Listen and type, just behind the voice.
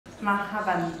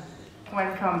Marhaban.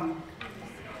 Welcome.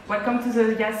 Welcome to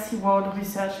the SeaWorld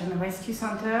Research and Rescue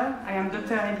Center. I am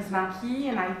Dr. Elise Marquis,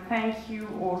 and I thank you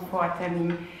all for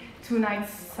attending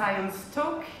tonight's science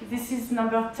talk. This is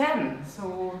number 10,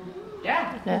 so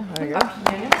yeah, happy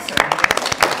anniversary.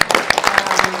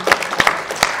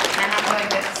 And I'm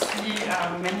glad to see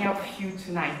many of you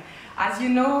tonight. As you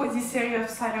know, this series of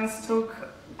science talk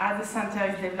at the center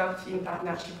is developed in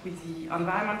partnership with the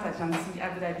Environment Agency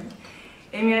Abu Dhabi,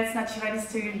 Emirates Natural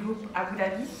History Group Abu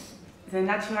Dhabi, the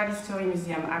Natural History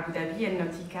Museum Abu Dhabi, and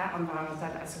Nautica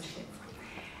Environmental Associates.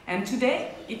 And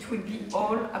today, it will be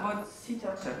all about sea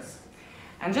turtles.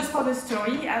 And just for the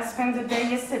story, I spent the day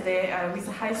yesterday with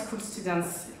high school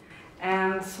students,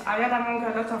 and I had among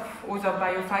a lot of other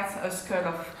biofacts a skull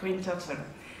of green turtle.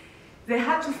 They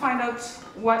had to find out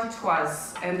what it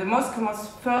was, and the most common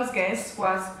first guess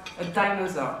was a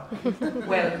dinosaur.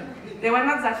 Well, they were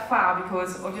not that far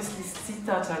because obviously sea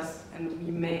turtles, and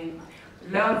we may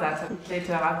learn that a bit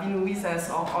later, have been with us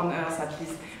or on Earth at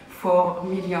least for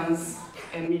millions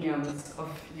and millions of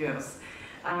years.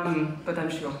 But I'm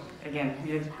sure, again,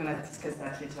 we're going to discuss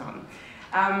that later on.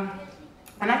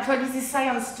 And actually, this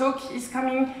science talk is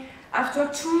coming after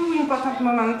two important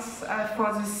moments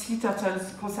for the sea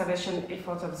turtles conservation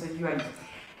effort of the UAE.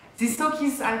 This talk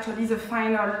is actually the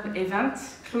final event,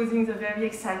 closing the very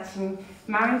exciting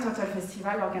Marine Turtle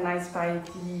Festival organized by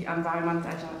the Environment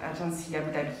Agency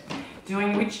Abu Dhabi,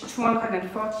 during which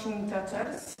 214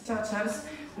 turtles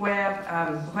were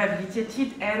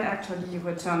rehabilitated and actually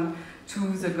returned to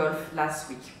the Gulf last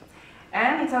week.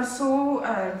 And it's also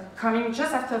coming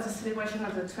just after the celebration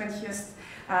of the 20th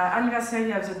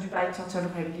anniversary of the Dubai Turtle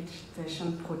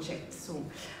Rehabilitation Project. So,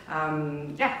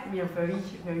 yeah, we are very,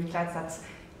 very glad that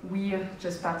we are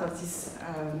just part of this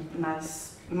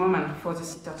nice moment for the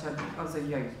sea turtle of the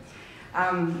UAE.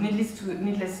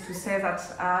 Needless to say that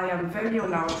I am very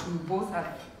honored to both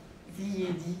have the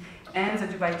EAD and the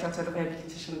Dubai Turtle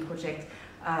Rehabilitation Project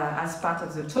as part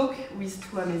of the talk with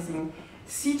two amazing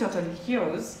sea turtle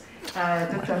heroes,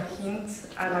 Dr. Hint,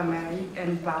 Anna Mary,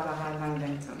 and Barbara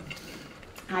Langdon.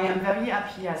 I am very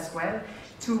happy as well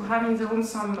to have in the room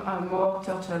some more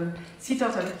sea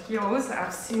turtle heroes.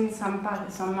 I've seen some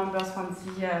members from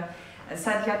the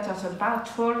Sadia Turtle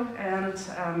Patrol, and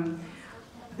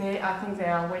I think they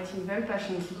are waiting very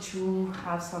patiently to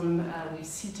have some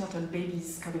sea turtle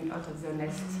babies coming out of the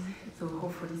nest, so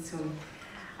hopefully soon.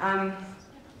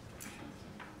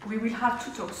 We will have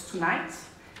two talks tonight,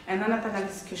 and then a panel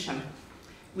discussion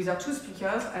with our two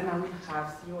speakers, and I will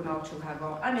have the honor to have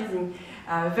our amazing,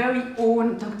 very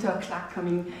own Dr. Clark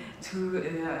coming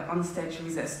on stage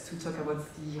with us to talk about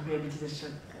the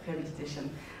rehabilitation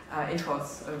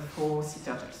efforts for sea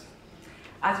turtles.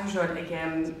 As usual,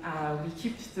 again, we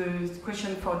keep the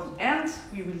question for the end.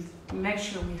 We will make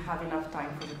sure we have enough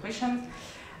time for the questions.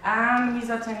 And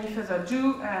without any further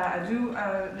ado,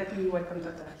 let me welcome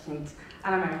Dr. Hint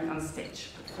Anna Marie on stage.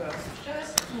 But first,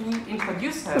 just to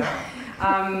introduce her,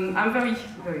 I'm very,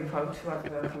 very proud to have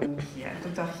her coming here.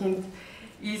 Dr. Hint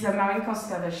is a marine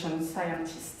conservation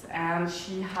scientist, and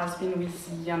she has been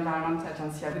with the Environment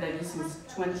Agency Abu Dhabi since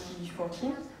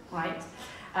 2014, right?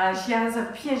 She has a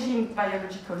PhD in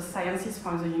biological sciences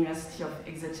from the University of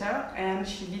Exeter, and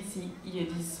she leads the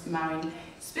EAD's marine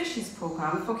species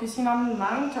program focusing on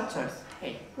marine turtles.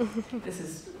 Hey, this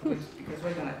is good because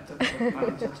we're going to talk about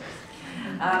marine turtles.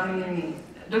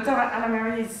 Dr.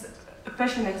 Alamari is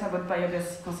passionate about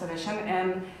biodiversity conservation,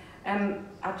 and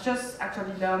I just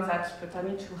actually learned that, but I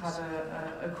need to have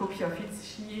a copy of it.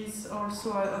 She is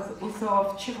also an author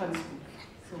of children's books.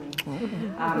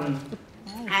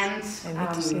 So,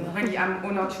 really, I'm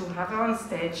honored to have her on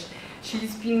stage.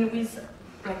 She's been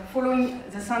following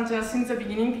the center since the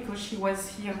beginning because she was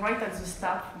here right at the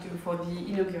start for the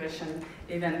inauguration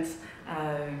event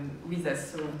with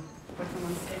us. So, welcome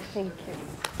on stage. Thank you.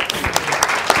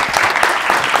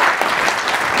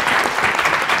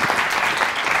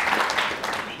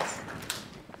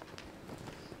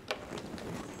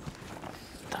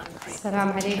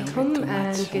 Assalamu alaikum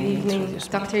and good evening,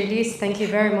 Dr. Elise. Thank you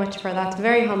very much for that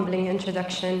very humbling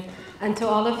introduction, and to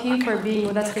all of you for being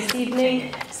with us this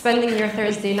evening, spending your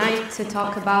Thursday night to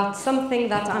talk about something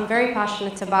that I'm very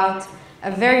passionate about, a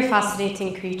very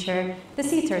fascinating creature, the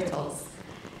sea turtles.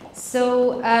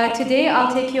 So today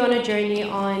I'll take you on a journey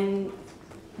on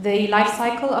the life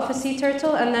cycle of a sea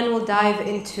turtle, and then we'll dive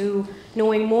into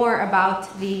knowing more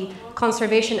about the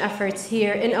conservation efforts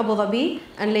here in Abu Dhabi,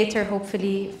 and later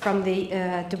hopefully from the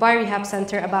Dubai Rehab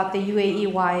Center about the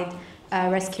UAE-wide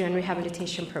rescue and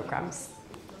rehabilitation programs.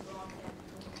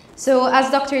 So as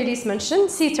Dr. Elise mentioned,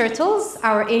 sea turtles,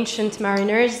 our ancient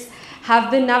mariners,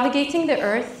 have been navigating the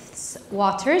earth Earth's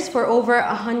waters for over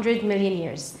 100 million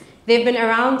years. They've been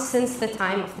around since the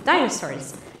time of the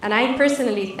dinosaurs. And I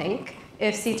personally think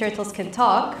if sea turtles can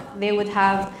talk, they would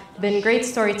have been great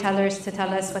storytellers to tell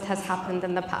us what has happened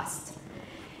in the past.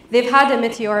 They've had a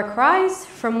meteoric rise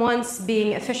from once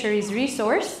being a fisheries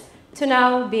resource to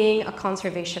now being a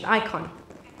conservation icon.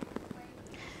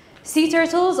 Sea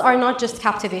turtles are not just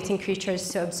captivating creatures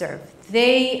to observe.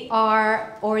 They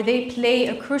play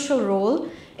a crucial role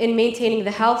in maintaining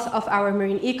the health of our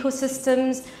marine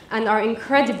ecosystems and are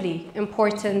incredibly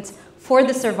important for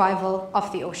the survival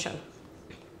of the ocean.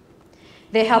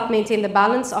 They help maintain the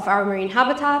balance of our marine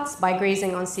habitats by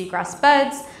grazing on seagrass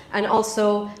beds and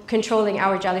also controlling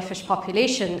our jellyfish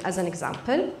population, as an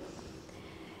example.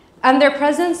 And their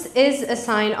presence is a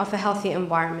sign of a healthy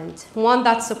environment, one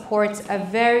that supports a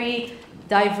very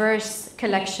diverse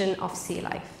collection of sea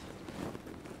life.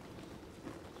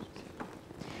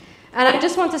 And I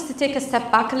just want us to take a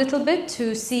step back a little bit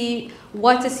to see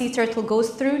what a sea turtle goes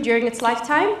through during its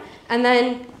lifetime, and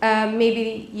then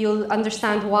maybe you'll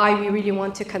understand why we really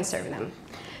want to conserve them.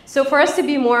 So for us to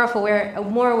be more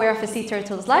aware of a sea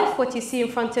turtle's life, what you see in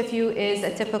front of you is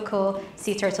a typical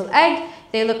sea turtle egg.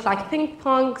 They look like ping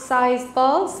pong sized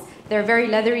balls. They're very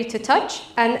leathery to touch,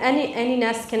 and any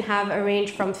nest can have a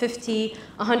range from 50,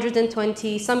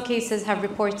 120, some cases have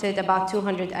reported about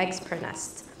 200 eggs per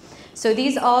nest. So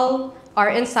these all are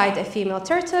inside a female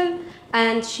turtle,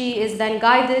 and she is then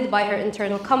guided by her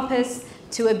internal compass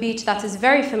to a beach that is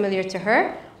very familiar to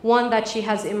her, one that she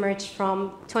has emerged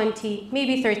from 20,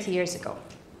 maybe 30 years ago.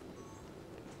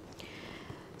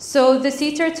 So the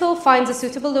sea turtle finds a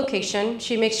suitable location.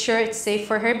 She makes sure it's safe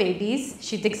for her babies.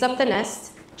 She digs up the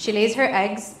nest. She lays her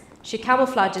eggs. She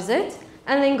camouflages it,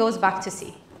 and then goes back to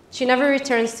sea. She never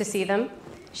returns to see them.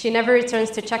 She never returns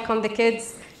to check on the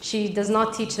kids. She does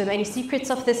not teach them any secrets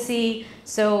of the sea.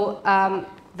 So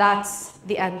that's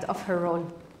the end of her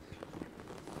role.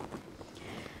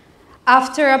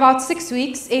 After about 6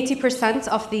 weeks, 80%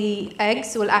 of the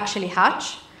eggs will actually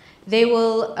hatch. They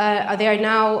are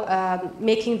now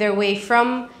making their way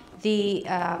from the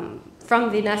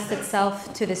nest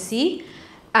itself to the sea.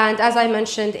 And as I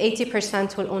mentioned,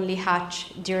 80% will only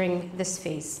hatch during this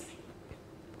phase.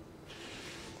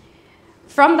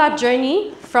 From that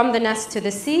journey, from the nest to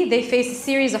the sea, they face a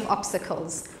series of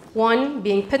obstacles. One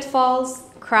being pitfalls,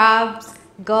 crabs,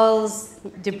 gulls,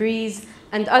 debris,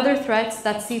 and other threats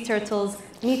that sea turtles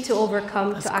need to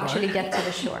overcome to actually get to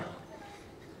the shore.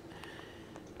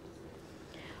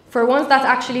 For ones that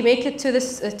actually make it to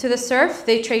the surf,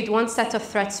 they trade one set of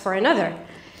threats for another.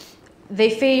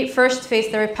 They first face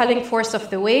the repelling force of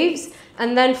the waves,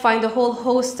 and then find a whole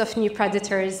host of new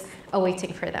predators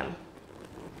awaiting for them.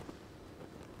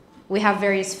 We have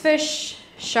various fish,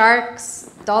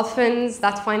 sharks, dolphins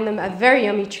that find them a very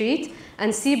yummy treat,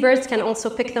 and seabirds can also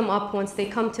pick them up once they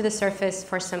come to the surface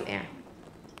for some air.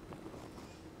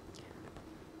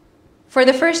 For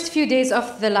the first few days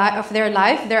of their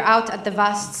life, they're out at the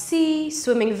vast sea,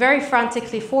 swimming very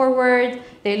frantically forward.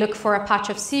 They look for a patch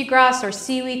of seagrass or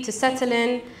seaweed to settle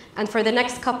in, and for the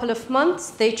next couple of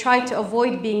months, they try to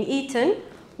avoid being eaten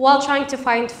while trying to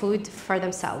find food for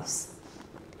themselves.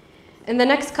 In the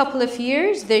next couple of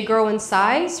years, they grow in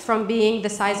size from being the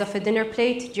size of a dinner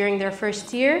plate during their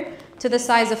first year to the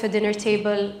size of a dinner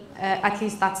table, at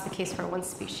least that's the case for one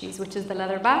species, which is the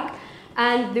leatherback.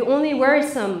 And the only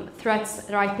worrisome threats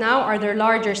right now are their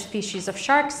larger species of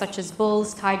sharks, such as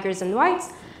bulls, tigers, and whites,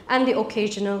 and the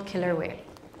occasional killer whale.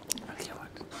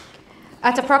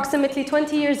 At approximately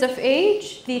 20 years of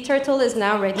age, the turtle is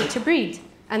now ready to breed,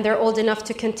 and they're old enough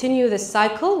to continue this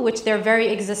cycle, which their very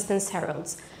existence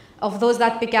heralds. Of those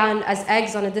that began as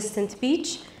eggs on a distant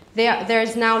beach,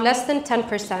 there's now less than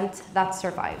 10% that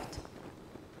survived.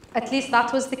 At least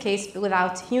that was the case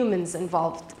without humans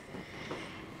involved.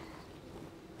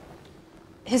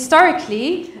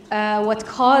 Historically, what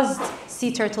caused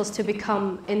sea turtles to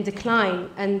become in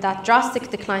decline, and that drastic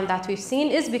decline that we've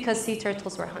seen, is because sea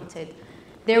turtles were hunted.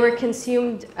 They were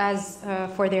consumed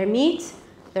for their meat,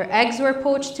 their eggs were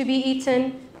poached to be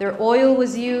eaten, their oil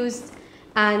was used,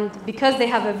 and because they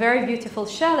have a very beautiful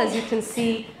shell, as you can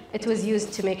see, it was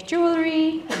used to make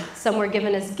jewelry, some were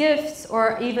given as gifts,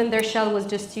 or even their shell was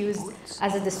just used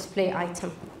as a display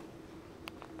item.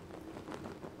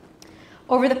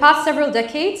 Over the past several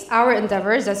decades, our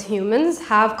endeavors as humans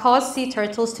have caused sea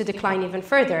turtles to decline even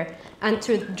further and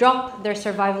to drop their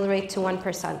survival rate to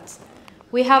 1%.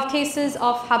 We have cases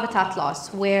of habitat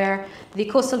loss where the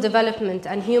coastal development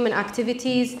and human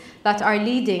activities that are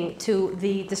leading to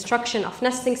the destruction of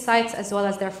nesting sites as well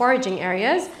as their foraging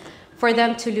areas for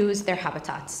them to lose their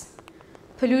habitats.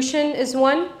 Pollution is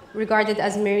one. regarded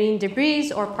as marine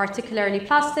debris or particularly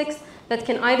plastics that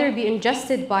can either be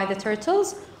ingested by the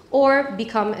turtles or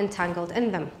become entangled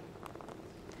in them.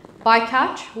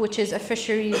 Bycatch, which is a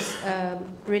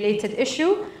fisheries-related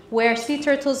issue, where sea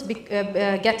turtles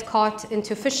get caught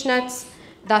into fish nets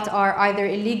that are either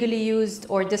illegally used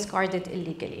or discarded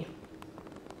illegally.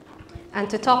 And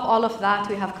to top all of that,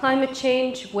 we have climate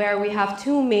change, where we have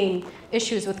two main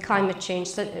issues with climate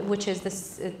change, which is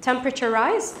this temperature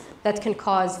rise that can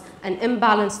cause an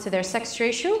imbalance to their sex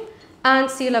ratio,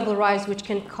 and sea level rise, which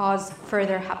can cause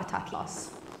further habitat loss.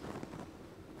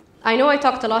 I know I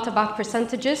talked a lot about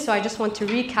percentages, so I just want to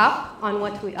recap on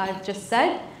what I've just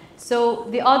said. So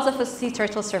the odds of a sea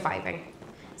turtle surviving.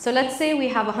 So let's say we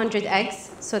have 100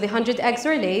 eggs. So the 100 eggs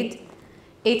were laid.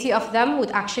 80 of them would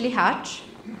actually hatch.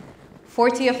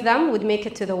 40 of them would make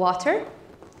it to the water.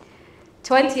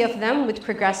 20 of them would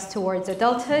progress towards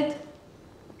adulthood.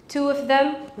 2 of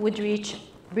them would reach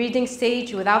breeding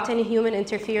stage without any human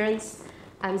interference.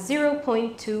 And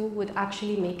 0.2 would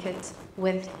actually make it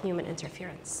with human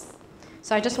interference.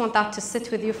 So I just want that to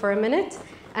sit with you for a minute,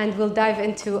 and we'll dive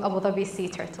into Abu Dhabi sea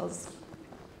turtles.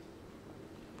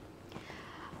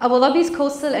 Abu Dhabi's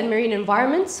coastal and marine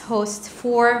environments host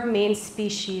 4 main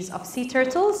species of sea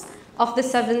turtles of the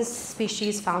 7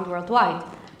 species found worldwide.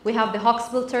 We have the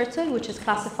hawksbill turtle, which is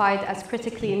classified as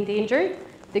critically endangered,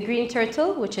 the green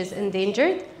turtle, which is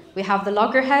endangered. We have the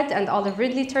loggerhead and olive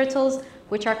ridley turtles,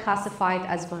 which are classified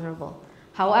as vulnerable.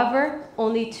 However,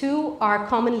 only 2 are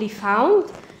commonly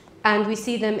found, and we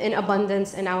see them in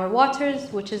abundance in our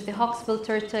waters, which is the hawksbill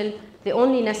turtle, the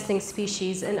only nesting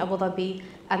species in Abu Dhabi,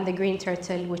 and the green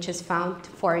turtle, which is found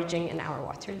foraging in our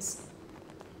waters.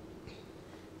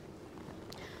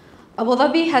 Abu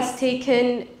Dhabi has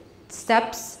taken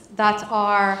steps that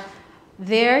are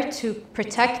there to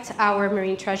protect our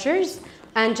marine treasures,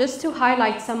 and just to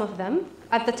highlight some of them,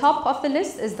 at the top of the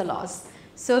list is the laws.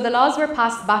 So the laws were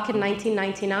passed back in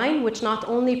 1999, which not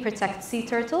only protect sea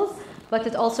turtles, but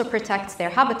it also protects their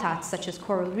habitats, such as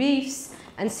coral reefs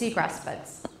and seagrass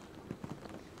beds.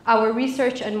 Our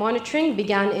research and monitoring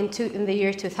began in the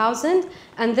year 2000,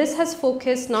 and this has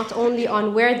focused not only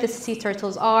on where the sea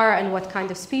turtles are and what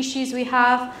kind of species we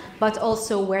have, but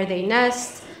also where they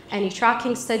nest, any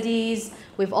tracking studies.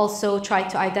 We've also tried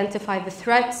to identify the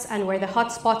threats and where the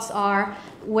hotspots are,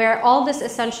 where all this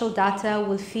essential data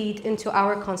will feed into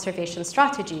our conservation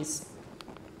strategies.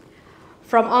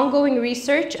 From ongoing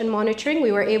research and monitoring,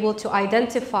 we were able to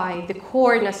identify the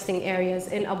core nesting areas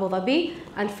in Abu Dhabi,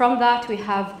 and from that we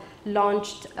have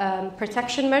launched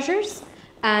protection measures.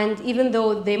 And even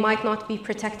though they might not be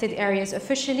protected areas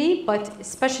officially, but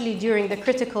especially during the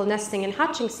critical nesting and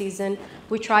hatching season,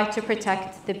 we try to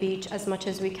protect the beach as much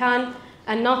as we can,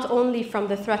 and not only from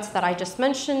the threats that I just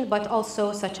mentioned, but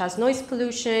also such as noise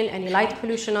pollution, any light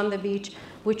pollution on the beach.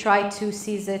 We try to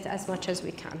seize it as much as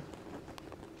we can.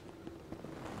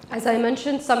 As I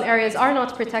mentioned, some areas are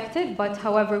not protected, but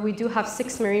however, we do have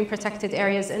 6 marine protected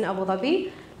areas in Abu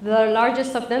Dhabi, the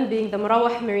largest of them being the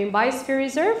Murawah Marine Biosphere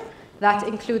Reserve, that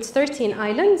includes 13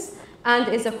 islands, and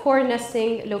is a core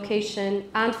nesting location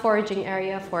and foraging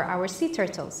area for our sea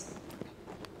turtles.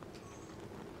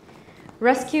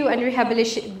 Rescue and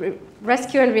rehabilitation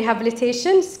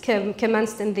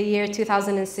commenced in the year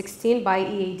 2016 by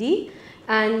EAD,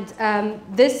 and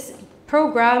this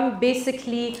program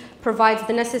basically provides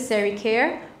the necessary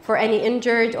care for any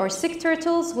injured or sick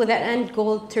turtles with an end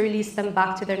goal to release them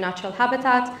back to their natural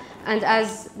habitat. And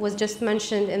as was just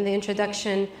mentioned in the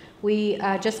introduction, we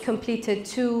just completed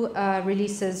 2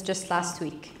 releases just last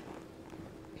week.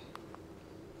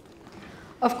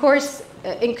 Of course,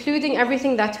 including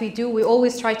everything that we do, we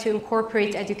always try to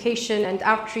incorporate education and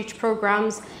outreach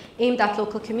programs aimed at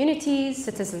local communities,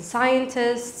 citizen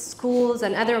scientists, schools,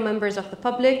 and other members of the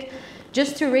public,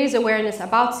 just to raise awareness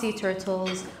about sea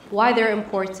turtles, why they're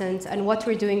important, and what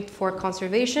we're doing for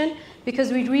conservation,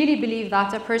 because we really believe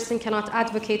that a person cannot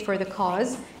advocate for the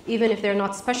cause, even if they're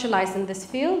not specialized in this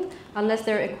field, unless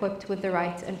they're equipped with the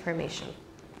right information.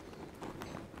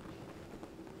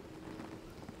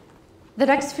 The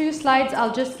next few slides,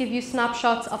 I'll just give you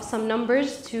snapshots of some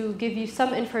numbers to give you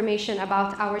some information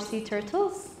about our sea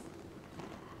turtles.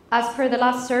 As per the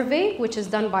last survey, which is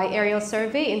done by Aerial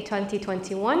Survey in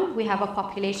 2021, we have a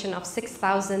population of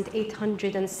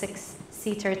 6,806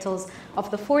 sea turtles of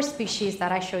the 4 species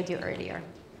that I showed you earlier.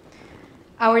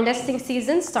 Our nesting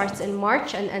season starts in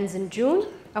March and ends in June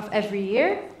of every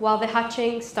year, while the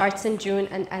hatching starts in June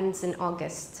and ends in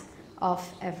August of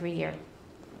every year.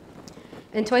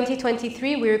 In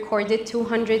 2023, we recorded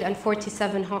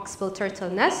 247 hawksbill turtle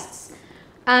nests.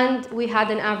 And we had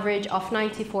an average of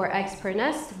 94 eggs per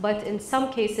nest, but in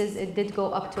some cases it did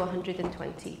go up to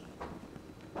 120.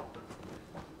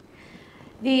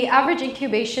 The average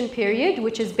incubation period,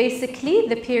 which is basically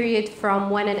the period from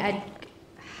when an egg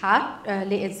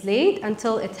is laid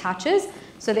until it hatches.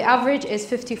 So the average is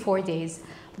 54 days.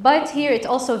 But here it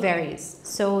also varies.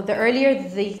 So the earlier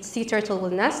the sea turtle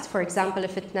will nest, for example,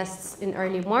 if it nests in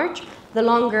early March, the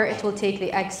longer it will take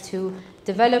the eggs to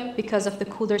develop because of the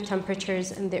cooler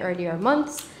temperatures in the earlier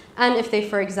months. And if they,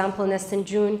 for example, nest in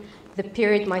June, the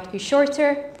period might be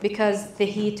shorter because the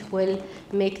heat will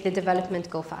make the development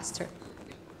go faster.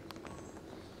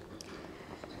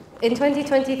 In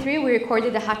 2023, we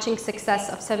recorded a hatching success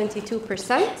of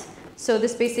 72%. So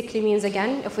this basically means,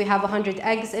 again, if we have 100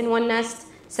 eggs in one nest,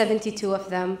 72 of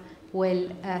them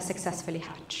will successfully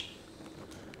hatch.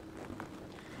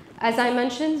 As I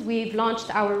mentioned, we've launched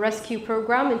our rescue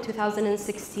program in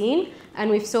 2016, and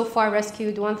we've so far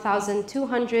rescued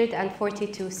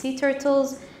 1,242 sea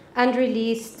turtles and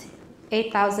released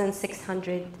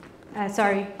 8,600.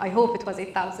 I hope it was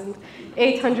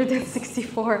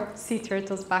 8,864 sea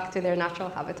turtles back to their natural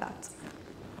habitat.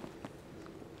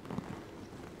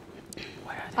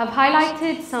 I've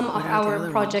highlighted some of our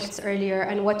projects earlier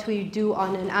and what we do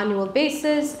on an annual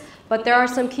basis, but there are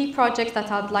some key projects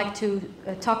that I'd like to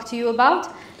talk to you about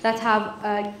that have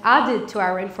added to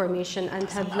our information and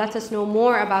have let us know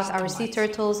more about our sea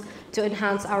turtles to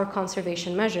enhance our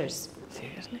conservation measures.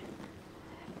 Seriously?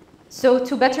 So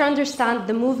to better understand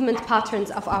the movement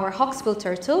patterns of our hawksbill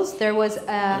turtles, there was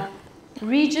a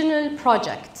regional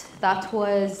project that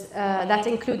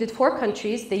included 4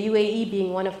 countries, the UAE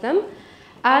being one of them,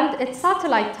 and it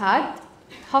satellite tagged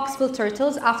hawksbill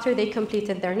turtles after they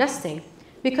completed their nesting,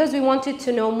 because we wanted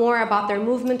to know more about their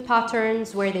movement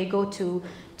patterns, where they go to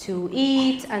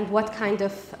eat, and what kind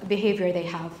of behavior they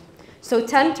have. So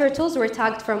 10 turtles were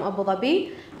tagged from Abu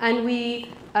Dhabi, and we,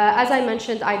 as I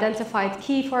mentioned, identified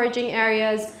key foraging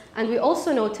areas, and we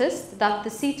also noticed that the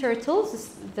sea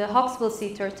turtles, the hawksbill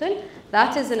sea turtle,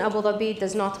 that is in Abu Dhabi,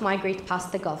 does not migrate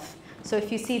past the Gulf. So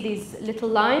if you see these little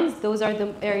lines, those are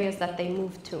the areas that they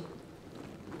move to.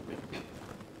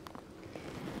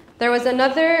 There was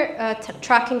another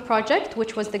tracking project,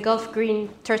 which was the Gulf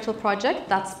Green Turtle Project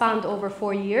that spanned over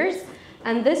 4 years.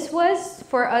 And this was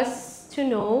for us to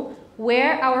know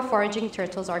where our foraging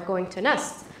turtles are going to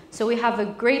nest. So we have a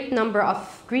great number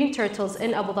of green turtles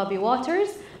in Abu Dhabi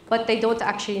waters, but they don't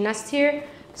actually nest here.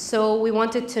 So we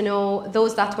wanted to know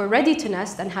those that were ready to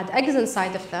nest and had eggs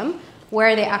inside of them,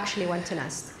 where they actually went to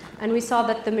nest. And we saw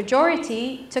that the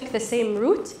majority took the same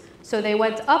route. So they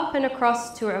went up and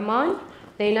across to Oman,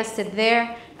 they nested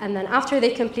there, and then after they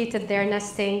completed their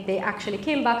nesting, they actually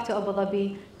came back to Abu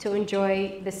Dhabi to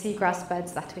enjoy the seagrass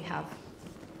beds that we have.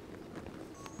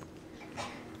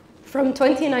 From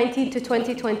 2019 to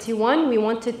 2021, we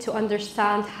wanted to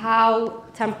understand how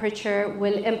temperature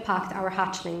will impact our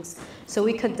hatchlings. So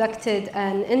we conducted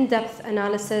an in-depth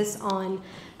analysis on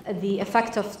the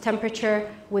effect of temperature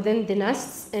within the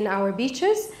nests in our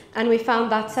beaches, and we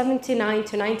found that 79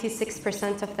 to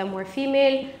 96% of them were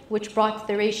female, which brought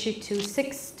the ratio to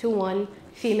 6:1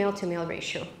 female to male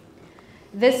ratio.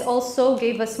 This also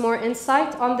gave us more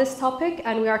insight on this topic,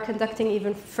 and we are conducting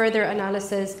even further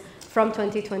analysis from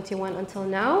 2021 until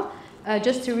now,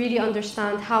 just to really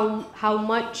understand how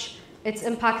much it's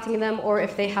impacting them, or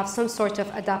if they have some sort of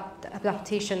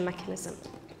adaptation mechanism.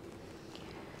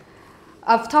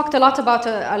 I've talked a lot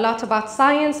about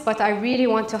science, but I really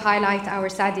want to highlight our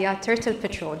Saadiyat Turtle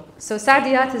Patrol. So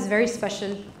Saadiyat is very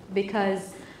special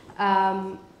because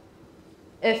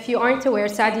if you aren't aware,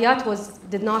 Saadiyat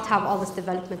did not have all this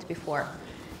development before.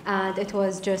 And it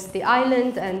was just the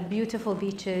island and beautiful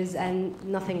beaches, and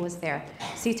nothing was there.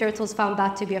 Sea turtles found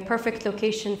that to be a perfect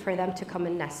location for them to come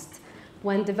and nest.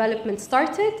 When development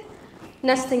started,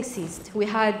 nesting ceased. We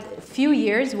had a few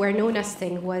years where no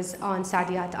nesting was on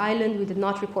Saadiyat Island. We did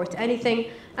not report anything.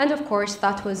 And of course,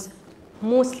 that was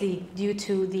mostly due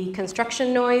to the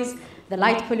construction noise, the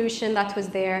light pollution that was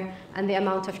there, and the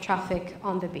amount of traffic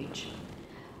on the beach.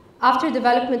 After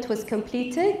development was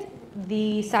completed,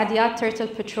 the Saadiyat Turtle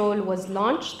Patrol was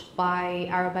launched by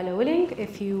Arabella Willing.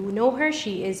 If you know her,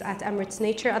 she is at Emirates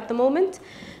Nature at the moment.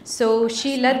 So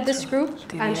she led this group,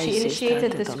 and she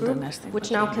initiated this group, which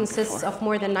now consists of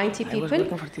more than 90 people,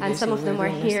 and some of them are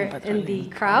here in the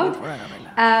crowd.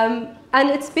 And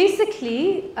it's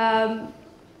basically,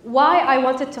 why I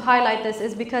wanted to highlight this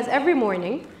is because every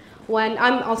morning, when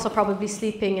I'm also probably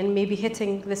sleeping and maybe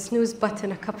hitting the snooze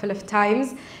button a couple of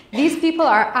times, these people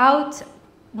are out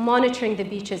monitoring the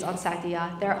beaches on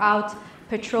Saadiyat. They're out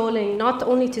patrolling not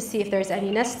only to see if there's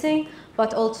any nesting, but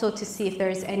also to see if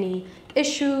there's any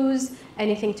issues,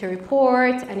 anything to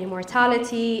report, any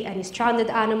mortality, any stranded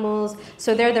animals. So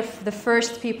they're the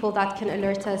first people that can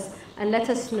alert us and let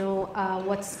us know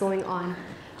what's going on.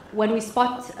 When we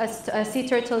spot a sea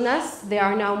turtle nest, they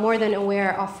are now more than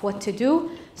aware of what to do.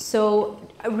 So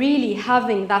really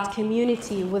having that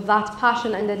community with that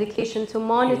passion and dedication to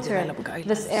monitor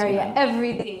this area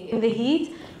every day in the heat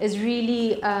is really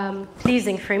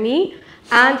pleasing for me,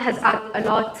 and has added a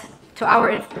lot to our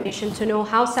information to know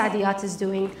how Saadiyat is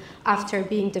doing after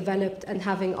being developed and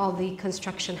having all the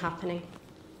construction happening.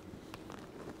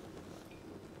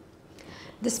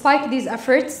 Despite these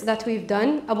efforts that we've done,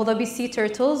 Abu Dhabi sea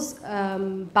turtles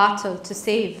battle to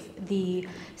save the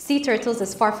sea turtles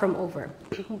is far from over.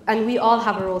 And we all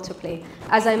have a role to play.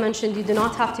 As I mentioned, you do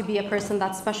not have to be a person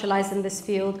that specializes in this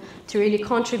field to really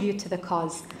contribute to the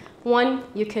cause. One,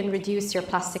 you can reduce your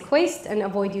plastic waste and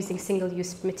avoid using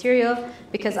single-use material,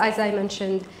 because as I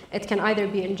mentioned, it can either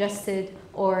be ingested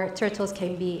or turtles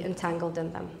can be entangled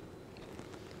in them.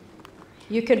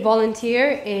 You could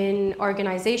volunteer in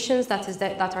organizations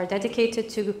that are dedicated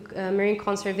to marine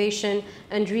conservation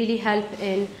and really help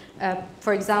in,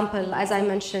 for example, as I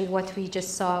mentioned, what we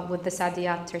just saw with the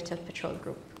Saadiyat Turtle Patrol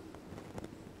Group.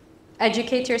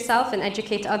 Educate yourself and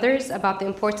educate others about the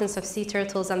importance of sea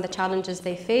turtles and the challenges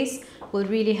they face will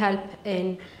really help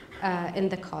in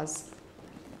the cause.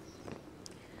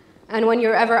 And when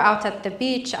you're ever out at the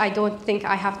beach, I don't think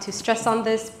I have to stress on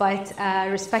this, but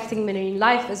respecting marine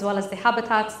life as well as the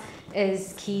habitats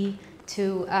is key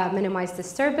to minimize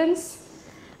disturbance.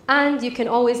 And you can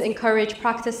always encourage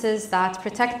practices that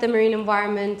protect the marine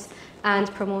environment and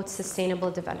promote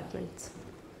sustainable development.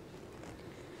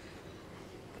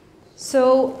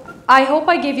 So I hope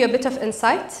I gave you a bit of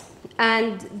insight,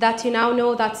 and that you now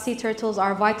know that sea turtles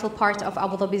are a vital part of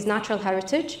Abu Dhabi's natural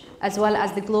heritage, as well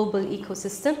as the global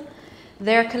ecosystem.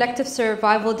 Their collective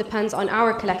survival depends on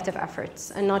our collective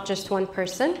efforts and not just one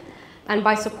person. And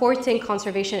by supporting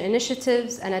conservation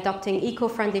initiatives and adopting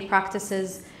eco-friendly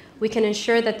practices, we can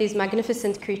ensure that these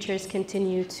magnificent creatures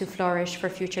continue to flourish for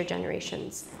future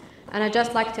generations. And I'd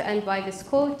just like to end by this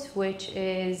quote, which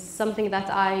is something that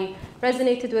I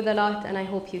resonated with a lot, and I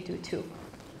hope you do too.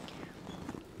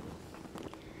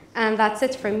 And that's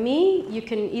it from me. You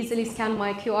can easily scan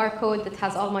my QR code that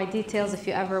has all my details if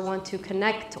you ever want to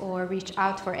connect or reach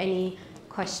out for any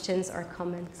questions or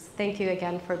comments. Thank you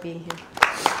again for being here.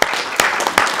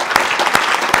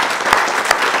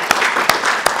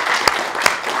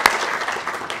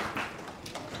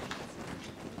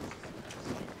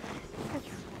 Thank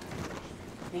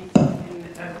you.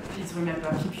 And please remember,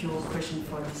 keep your question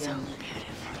for the end.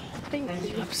 Thank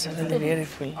you. Absolutely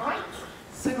beautiful. All right.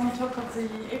 Second talk of the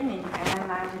evening,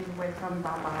 and I will welcome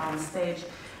Barbara on stage.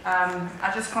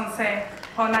 I just want to say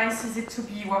how nice is it to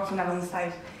be working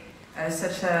alongside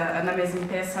such an amazing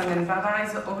person. And Barbara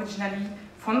is originally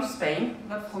from Spain,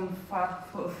 not from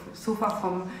so far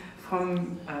from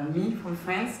me, from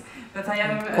France, but I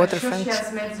am sure she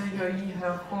has made the UAE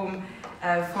her home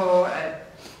for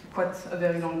quite a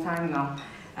very long time now.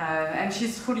 And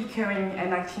she's fully caring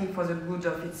and acting for the good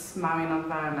of its marine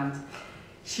environment.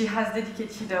 She has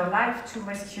dedicated her life to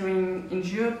rescuing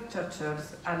injured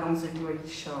turtles along the UAE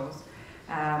shores,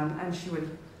 and she will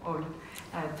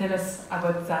tell us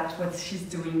about that, what she's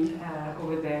doing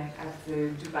over there at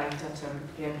the Dubai Turtle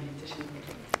Rehabilitation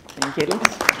Project. Thank you.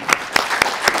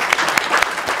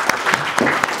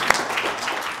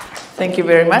 Thank you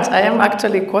very much. I am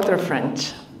actually quarter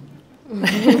French.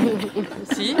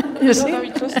 See? You see?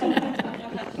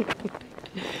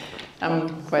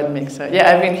 I'm quite mixed. Yeah,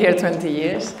 I've been here 20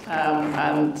 years,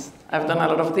 and I've done a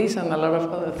lot of this and a lot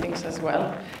of other things as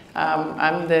well.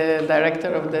 I'm the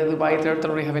director of the Dubai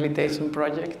Turtle Rehabilitation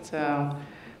Project,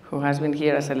 who has been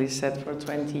here, as Alice said, for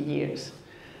 20 years.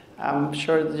 I'm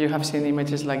sure that you have seen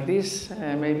images like this,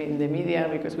 maybe in the media,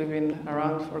 because we've been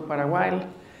around for quite a while.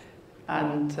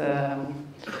 And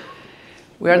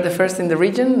we are the first in the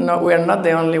region. No, we are not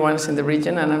the only ones in the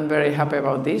region, and I'm very happy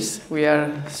about this. We are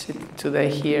today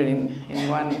here in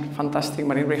one fantastic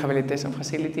marine rehabilitation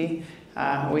facility.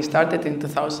 We started in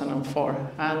 2004.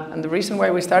 And the reason why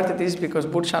we started is because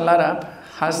Burj Al Arab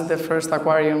has the first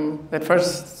aquarium, the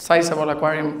first sizable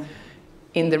aquarium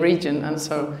in the region. And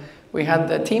so we had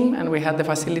the team and we had the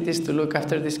facilities to look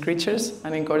after these creatures.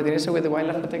 And in coordination with the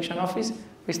Wildlife Protection Office,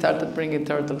 we started bringing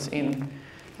turtles in.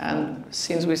 And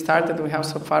since we started, we have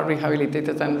so far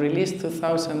rehabilitated and released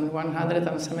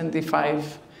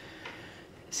 2,175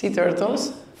 sea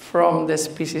turtles from the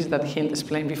species that Hind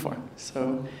explained before.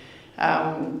 So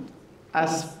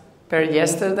as per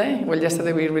yesterday. Well,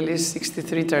 yesterday we released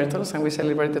 63 turtles, and we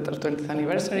celebrated our 20th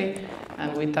anniversary,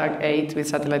 and we tagged 8 with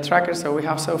satellite trackers, so we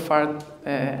have so far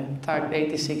tagged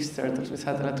 86 turtles with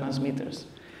satellite transmitters.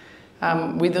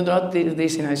 We do not do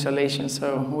this in isolation,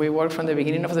 so we work from the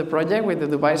beginning of the project with the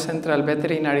Dubai Central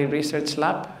Veterinary Research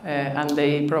Lab, and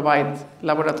they provide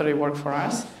laboratory work for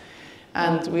us.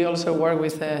 And we also work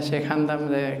with Sheikh Hamdan,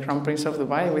 the Crown Prince of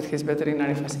Dubai, with his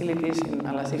veterinary facilities in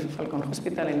Al Asifa Falcon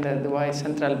Hospital in the Dubai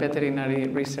Central Veterinary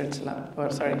Research Lab. Or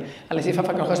sorry, Al Asifa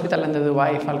Falcon Hospital and the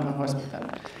Dubai Falcon Hospital.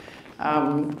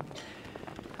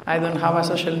 I don't have a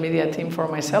social media team for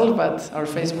myself, but our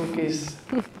Facebook is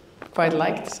quite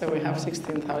liked, so we have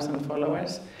 16,000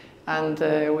 followers. And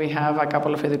we have a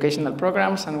couple of educational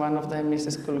programs, and one of them is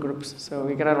the school groups. So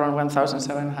we get around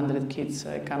 1,700 kids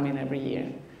coming every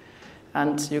year.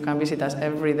 And you can visit us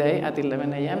every day at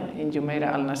 11 a.m. in Jumeirah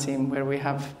Al Nasim, where we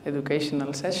have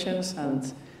educational sessions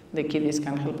and the kiddies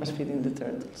can help us feeding the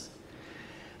turtles.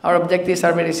 Our objectives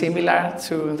are very similar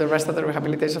to the rest of the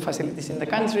rehabilitation facilities in the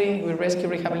country. We rescue,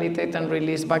 rehabilitate, and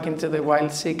release back into the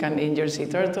wild, sick, and injured sea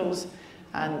turtles.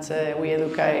 And we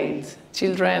educate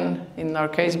children, in our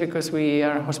case, because we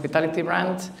are a hospitality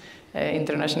brand,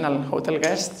 international hotel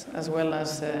guests, as well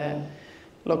as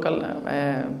local,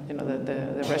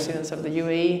 the residents of the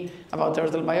UAE about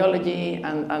turtle biology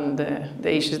and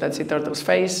the issues that sea turtles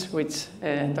face, which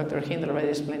Dr. Hind already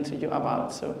explained to you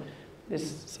about. So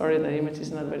sorry, the image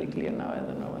is not very clear now. I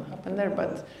don't know what happened there,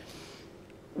 but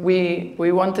we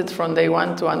wanted from day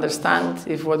one to understand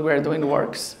if what we are doing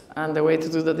works. And the way to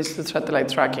do that is through satellite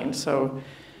tracking. So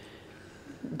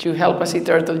you help a sea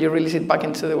turtle, you release it back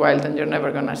into the wild, and you're never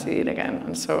going to see it again.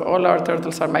 And so all our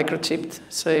turtles are microchipped.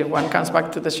 So if one comes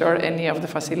back to the shore, any of the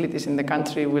facilities in the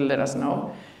country will let us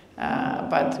know.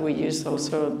 But we use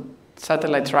also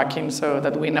satellite tracking so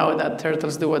that we know that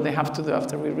turtles do what they have to do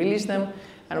after we release them.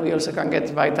 And we also can get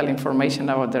vital information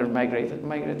about their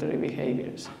migratory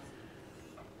behaviors.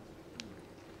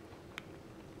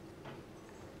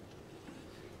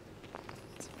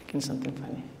 It's making something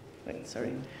funny. Wait,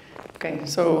 sorry. Okay,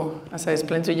 so as I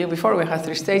explained to you before, we have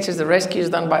 3 stages. The rescue is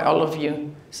done by all of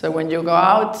you. So when you go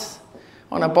out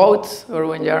on a boat or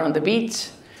when you're on the beach,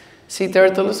 sea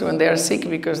turtles, when they are sick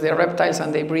because they're reptiles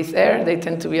and they breathe air, they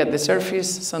tend to be at the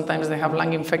surface. Sometimes they have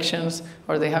lung infections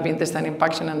or they have intestine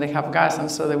impaction and they have gas, and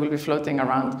so they will be floating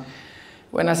around.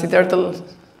 When a sea turtle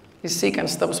is sick and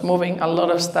stops moving, a lot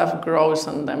of stuff grows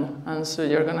on them. And so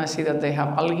you're going to see that they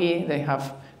have algae, they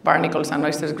have barnacles and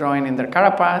oysters growing in their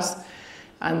carapace,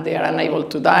 and they are unable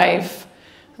to dive.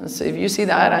 And so if you see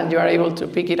that and you are able to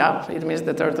pick it up, it means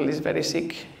the turtle is very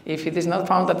sick. If it is not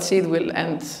found at sea, it will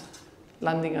end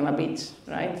landing on a beach,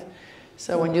 right?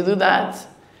 So when you do that,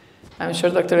 I'm sure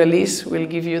Dr. Elise will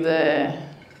give you the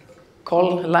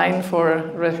call line for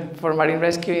marine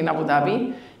rescue in Abu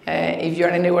Dhabi. If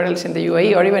you're anywhere else in the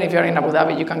UAE, or even if you're in Abu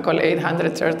Dhabi, you can call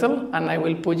 800 Turtle, and I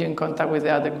will put you in contact with the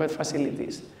adequate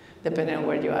facilities, depending on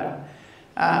where you are.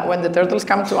 When the turtles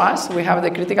come to us, we have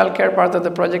the critical care part of the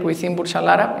project within Burj Al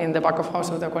Arab. In the back of house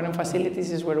of the aquarium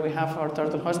facilities is where we have our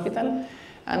turtle hospital.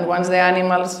 And once the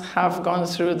animals have gone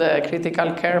through the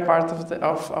critical care part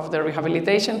of the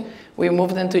rehabilitation, we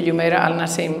move them to Jumeirah Al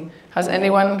Nasim. Has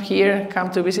anyone here come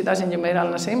to visit us in Jumeirah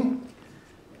Al Nasim?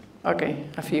 Okay,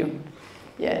 a few.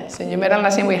 Yes, in Jumeirah Al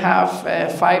Nasim we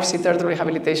have 5 sea turtle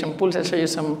rehabilitation pools. I'll show you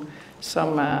some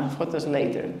photos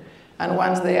later. And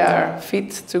once they are fit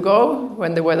to go,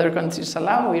 when the weather conditions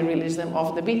allow, we release them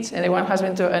off the beach. Anyone has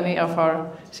been to any of our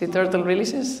sea turtle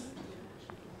releases?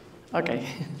 Okay,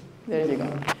 there you go.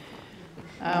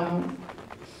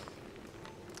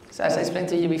 So as I explained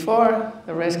to you before,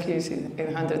 the rescue is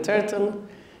 800 turtle.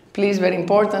 Please, very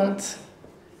important,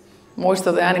 most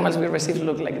of the animals we receive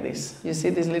look like this. You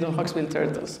see these little hawksbill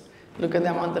turtles. Look at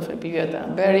the amount of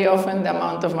epibiota. Very often the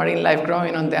amount of marine life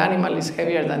growing on the animal is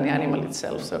heavier than the animal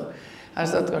itself. So,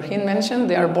 as Dr. Hind mentioned,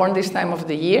 they are born this time of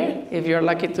the year. If you're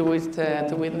lucky to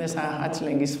witness a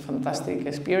hatchling, it's a fantastic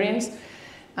experience.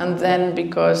 And then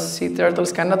because sea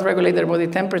turtles cannot regulate their body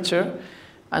temperature,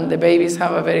 and the babies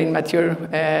have a very immature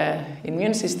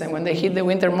immune system, when they hit the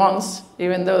winter months,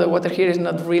 even though the water here is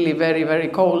not really very, very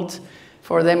cold,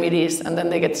 for them it is, and then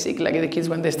they get sick like the kids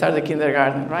when they start the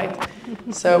kindergarten, right?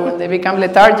 So when they become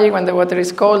lethargic, when the water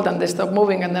is cold and they stop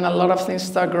moving, and then a lot of things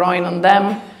start growing on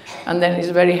them, and then it's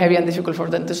very heavy and difficult for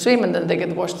them to swim, and then they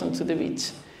get washed onto the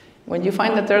beach. When you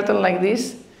find a turtle like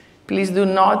this, please do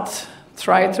not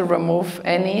try to remove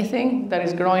anything that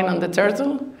is growing on the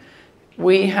turtle.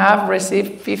 We have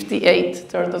received 58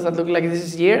 turtles that look like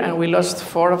this year, and we lost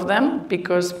 4 of them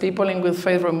because people in good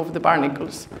faith removed the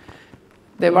barnacles.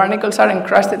 The barnacles are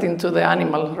encrusted into the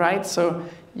animal, right? So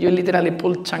you literally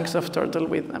pull chunks of turtle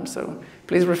with them. So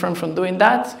please refrain from doing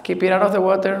that. Keep it out of the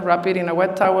water, wrap it in a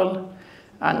wet towel,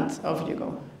 and off you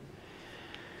go.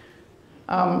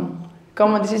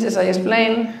 Common diseases I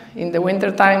explained. In the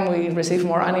winter time, we receive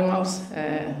more animals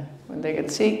when they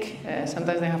get sick.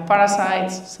 Sometimes they have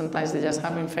parasites, sometimes they just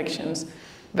have infections.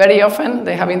 Very often,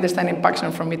 they have intestinal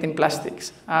impaction from eating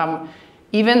plastics.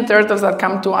 Even turtles that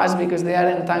come to us because they are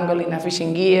entangled in a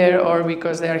fishing gear or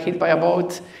because they are hit by a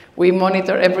boat, we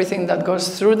monitor everything that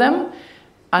goes through them,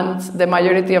 and the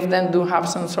majority of them do have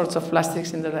some sorts of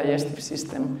plastics in the digestive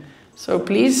system. So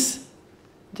please,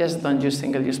 just don't use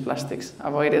single-use plastics.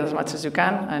 Avoid it as much as you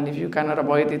can, and if you cannot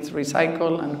avoid it,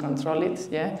 recycle and control it,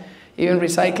 yeah? Even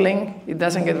recycling, it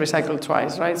doesn't get recycled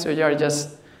twice, right? So you're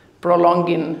just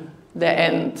prolonging the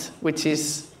end, which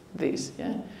is this,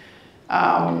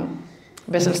 yeah?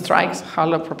 Vessel strikes,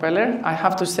 hollow propeller. I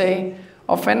have to say,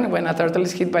 often when a turtle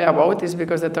is hit by a boat, it's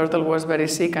because the turtle was very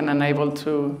sick and unable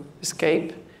to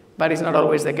escape, but it's not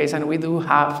always the case, and we do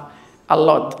have a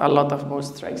lot of boat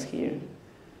strikes here.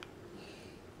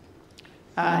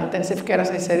 Intensive care, as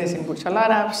I said, is in Burj Al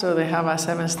Arab, so they have a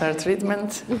 7-star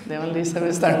treatment, the only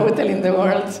 7-star hotel in the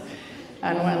world,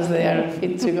 and once they are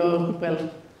fit to go, well,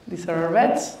 these are our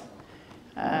beds.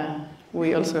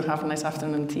 We also have nice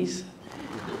afternoon teas,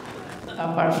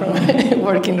 apart from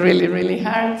working really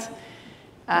hard.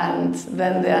 And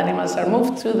then the animals are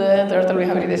moved to the turtle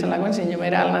rehabilitation lagoons in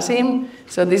Jumeirah Al Nasim.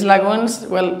 So these lagoons,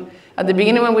 well, at the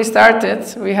beginning when we started,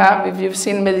 we have, if you've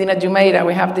seen Medina Jumeirah,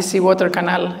 we have the seawater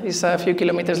canal. It's a few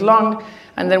kilometers long.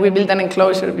 And then we built an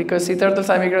enclosure because sea turtles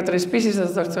are migratory species,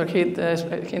 as Dr.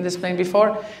 Hind explained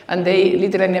before, and they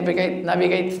literally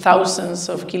navigate thousands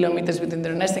of kilometers between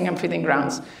their nesting and feeding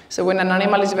grounds. So when an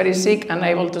animal is very sick,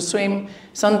 unable to swim,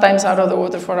 sometimes out of the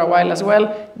water for a while as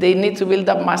well, they need to build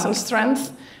up muscle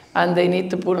strength, and they need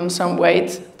to put on some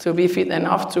weight to be fit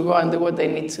enough to go and do what they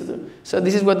need to do. So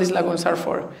this is what these lagoons are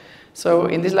for. So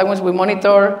in these lagoons, we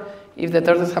monitor if the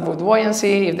turtles have good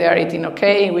buoyancy, if they are eating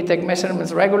okay. We take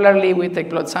measurements regularly. We take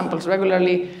blood samples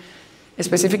regularly.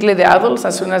 Specifically the adults,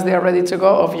 as soon as they are ready to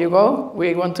go, off you go.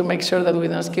 We want to make sure that we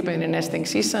don't skip any nesting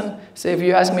season. So if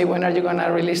you ask me when are you going to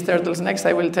release turtles next,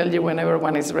 I will tell you whenever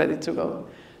one is ready to go.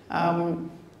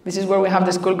 This is where we have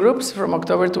the school groups from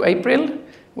October to April.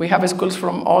 We have schools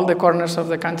from all the corners of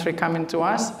the country coming to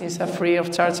us. It's a free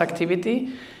of charge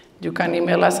activity. You can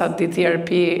email us at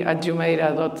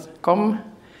dtrp@jumeirah.com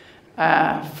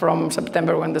from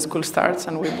September when the school starts,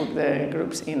 and we book the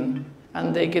groups in.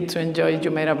 And they get to enjoy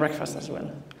Jumeirah breakfast as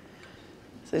well.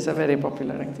 So it's a very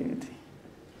popular activity.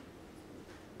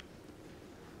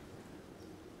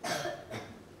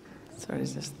 Sorry,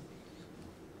 it's just...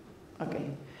 Okay.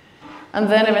 And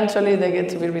then eventually they get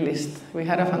to be released. We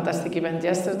had a fantastic event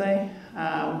yesterday.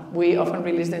 We often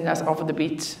release them just off the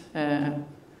beach,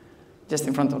 just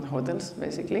in front of the hotels,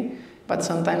 basically. But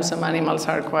sometimes some animals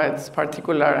are quite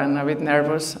particular and a bit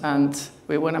nervous, and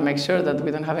we want to make sure that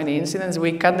we don't have any incidents.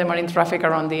 We cut the marine traffic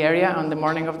around the area on the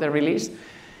morning of the release,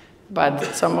 but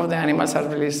some of the animals are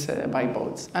released by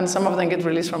boats. And some of them get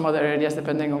released from other areas,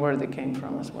 depending on where they came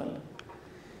from as well.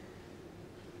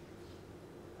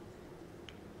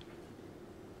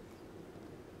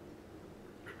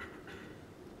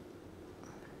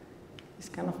 It's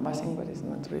kind of buzzing, but it's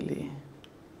not really...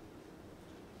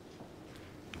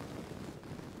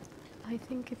 I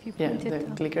think if you point the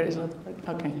it clicker is not working.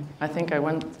 Okay, I think I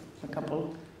went a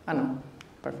couple. No,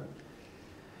 perfect.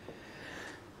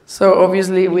 So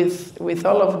obviously, with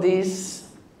all of this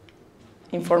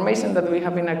information that we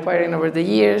have been acquiring over the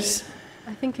years,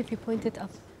 I think if you point it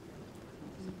up.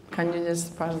 Can you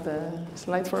just pass the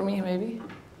slide for me, maybe?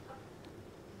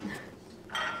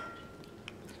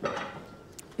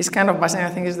 It's kind of buzzing. I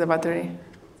think it's the battery.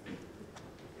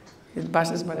 It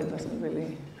buzzes, but it doesn't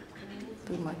really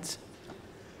do much.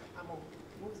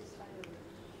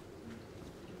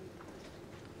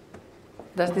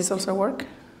 Does this also work?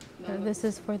 This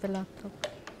is for the laptop.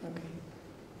 Okay.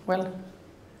 Well.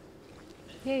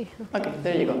 Yay. Okay,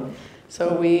 there you go.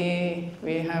 So we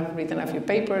have written a few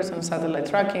papers on satellite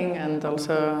tracking and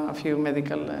also a few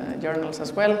medical journals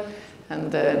as well.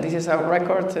 And this is our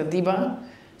record, Diva.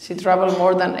 She traveled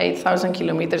more than 8,000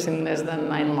 kilometers in less than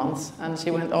 9 months, and she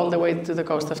went all the way to the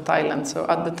coast of Thailand. So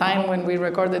at the time when we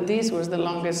recorded this was the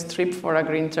longest trip for a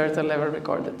green turtle ever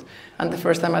recorded, and the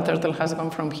first time a turtle has gone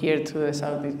from here to the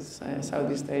Southeast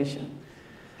Asia.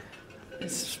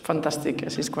 It's fantastic.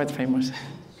 She's quite famous.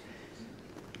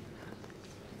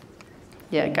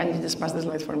 Yeah, can you just pass the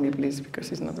slide for me, please,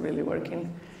 because it's not really working.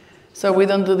 So we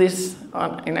don't do this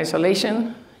in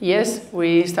isolation. Yes,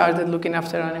 we started looking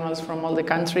after animals from all the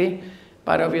country,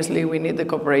 but obviously we need the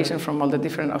cooperation from all the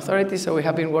different authorities, so we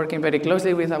have been working very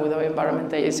closely with Abu Dhabi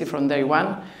Environment Agency from day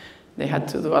one. They had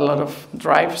to do a lot of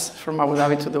drives from Abu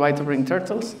Dhabi to Dubai to bring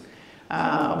turtles,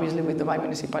 obviously with Dubai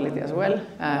municipality as well.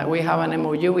 We have an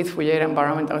MOU with Fujairah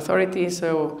Environment Authority,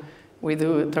 so we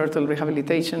do turtle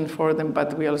rehabilitation for them,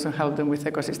 but we also help them with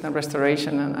ecosystem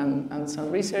restoration and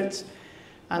some research.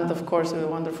 And of course, the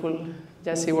wonderful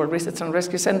SeaWorld Research and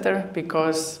Rescue Center,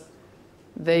 because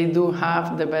they do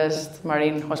have the best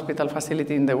marine hospital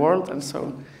facility in the world, and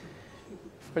so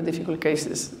for difficult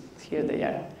cases, here they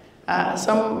are.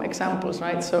 Some examples,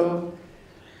 right? So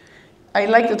I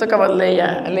like to talk about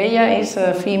Leia. Leia is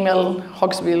a female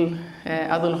hawksbill,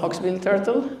 adult hawksbill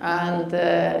turtle,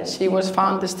 and she was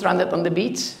found stranded on the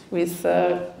beach with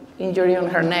injury on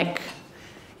her neck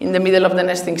in the middle of the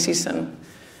nesting season.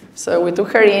 So we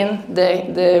took her in.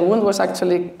 The wound was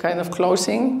actually kind of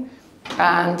closing,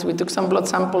 and we took some blood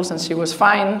samples, and she was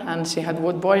fine, and she had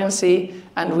wood buoyancy,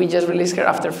 and we just released her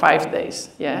after 5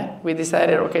 days. Yeah, we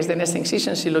decided, okay, it's the nesting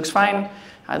season, she looks fine.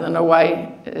 I don't know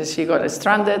why she got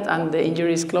stranded, and the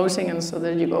injury is closing, and so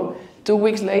there you go. 2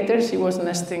 weeks later, she was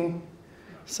nesting.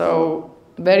 So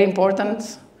very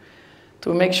important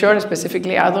to make sure,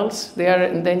 specifically adults, they are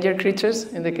endangered creatures.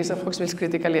 In the case of hawksbills,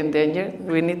 critically endangered.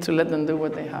 We need to let them do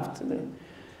what they have to do.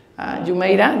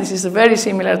 Jumeirah, this is very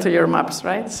similar to your maps,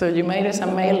 right? So Jumeirah is a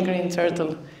male green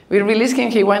turtle. We released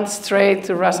him, he went straight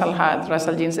to Ras Al Had, Ras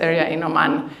Al Jin's area in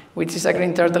Oman, which is a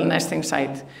green turtle nesting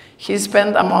site. He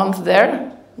spent a month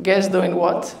there, guess doing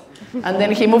what? And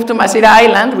then he moved to Masira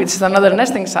Island, which is another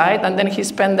nesting site, and then he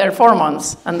spent there 4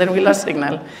 months, and then we lost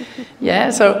signal. Yeah,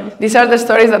 so these are the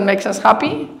stories that makes us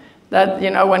happy, that,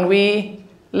 you know, when we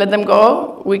let them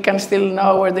go, we can still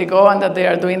know where they go and that they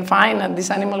are doing fine. And this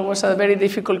animal was a very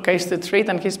difficult case to treat,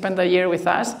 and he spent a year with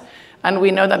us. And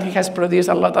we know that he has produced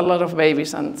a lot of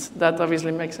babies, and that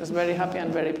obviously makes us very happy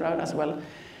and very proud as well.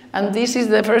 And this is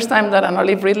the first time that an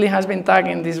olive ridley has been tagged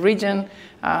in this region.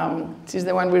 This is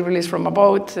the one we released from a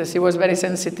boat. She was very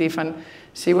sensitive, and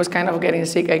she was kind of getting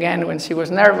sick again when she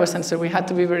was nervous, and so we had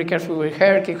to be very careful with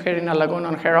her, keep her in a lagoon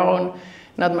on her own,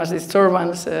 not much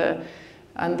disturbance.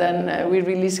 And then we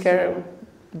released her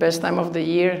best time of the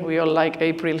year. We all like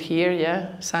April here,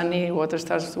 yeah? Sunny, water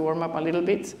starts to warm up a little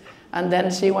bit. And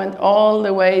then she went all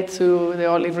the way to the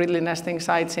olive ridley nesting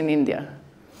sites in India.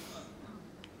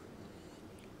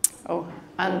 Oh,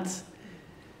 and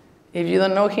if you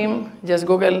don't know him, just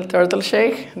Google Turtle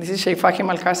Sheikh. This is Sheikh Fahim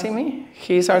Al-Qasimi.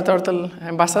 He's our turtle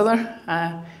ambassador,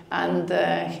 and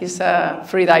he's a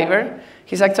free diver.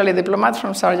 He's actually a diplomat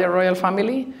from Sharjah royal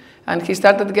family. And he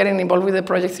started getting involved with the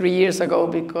project 3 years ago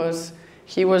because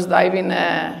he was diving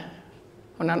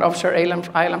on an offshore island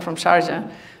from Sharjah,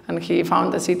 and he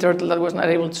found a sea turtle that was not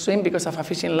able to swim because of a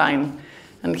fishing line.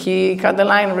 And he cut the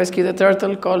line, rescued the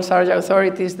turtle, called Sharjah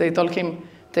authorities. They told him,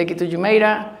 take it to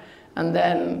Jumeirah, and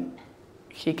then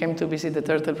he came to visit the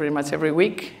turtle pretty much every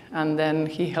week, and then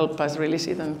he helped us release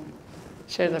it and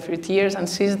shared a few tears. And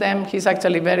since then, he's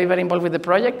actually very, very involved with the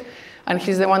project, and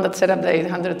he's the one that set up the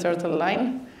 800 turtle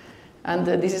line. And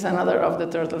this is another of the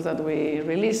turtles that we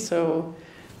released. So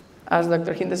as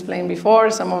Dr. Hind explained before,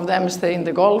 some of them stay in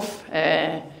the Gulf.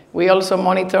 We also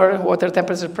monitor water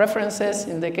temperature preferences.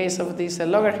 In the case of this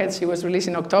loggerhead, she was released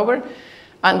in October.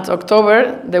 And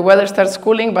October, the weather starts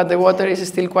cooling, but the water is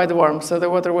still quite warm. So the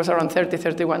water was around 30,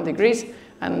 31 degrees,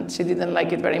 and she didn't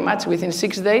like it very much. Within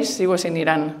 6 days, she was in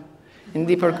Iran, in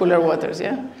deeper, cooler waters,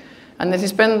 yeah? And then she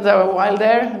spent a while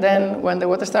there. Then when the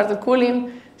water started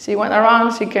cooling, she went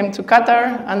around, she came to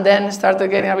Qatar, and then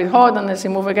started getting a bit hot, and then she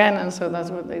moved again, and so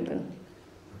that's what they do.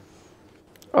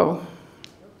 Oh,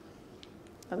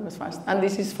 that was fast. And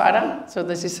this is Farah, so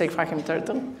this is Sheikh Fahim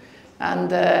turtle.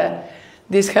 And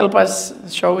this helps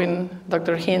us showing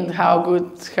Dr. Hind how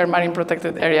good her marine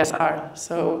protected areas are.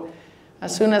 So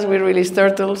as soon as we release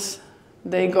turtles,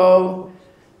 they go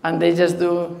and they just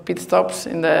do pit stops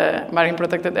in the marine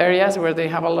protected areas where they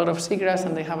have a lot of seagrass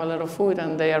and they have a lot of food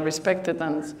and they are respected.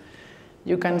 And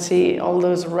you can see all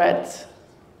those red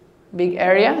big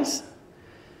areas.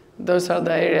 Those are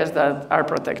the areas that are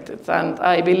protected. And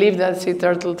I believe that sea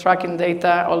turtle tracking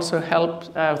data also helps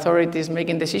authorities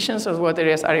making decisions of what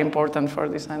areas are important for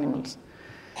these animals.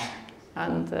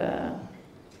 And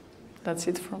that's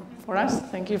it for us.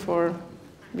 Thank you for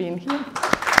being here.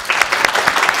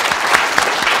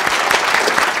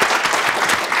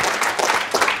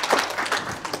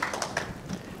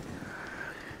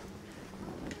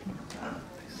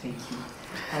 Thank you.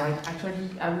 All right, actually,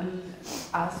 I will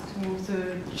ask to move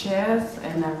the chairs,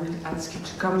 and I will ask you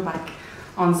to come back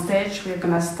on stage. We're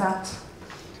going to start.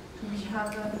 Do we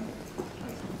have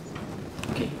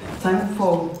okay, time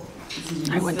for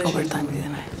I went over time,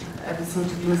 didn't I? Everything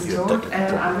to be installed,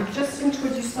 and I will just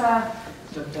introduce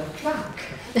Dr. Clark.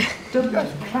 Dr.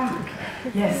 Clark,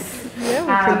 yes.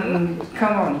 Yeah,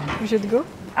 come on. we should go.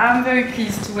 I'm very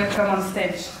pleased to welcome on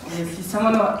stage, obviously,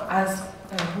 someone who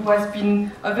has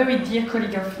been a very dear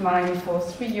colleague of mine for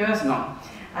 3 years now.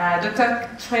 Dr.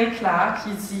 Trey Clark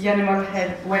is the Animal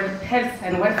Health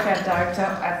and Welfare Director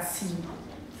at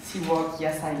SeaWorld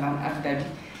Yas Island, Abu Dhabi,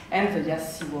 and the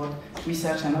SeaWorld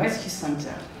Research and Rescue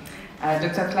Center.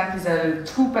 Dr. Clark is a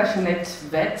true passionate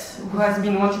vet who has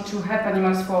been wanting to help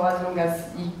animals for as long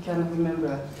as he can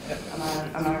remember.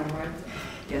 Am I right?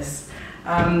 Yes.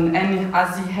 And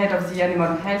as the head of the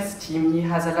animal health team, he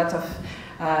has a lot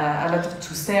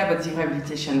to say about the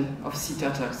rehabilitation of sea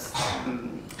turtles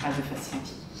as a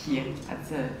facility here at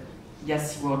the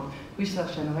SeaWorld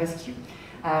Research and Rescue.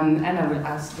 And I will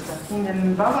ask Dr. King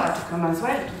and Barbara to come as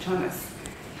well to join us.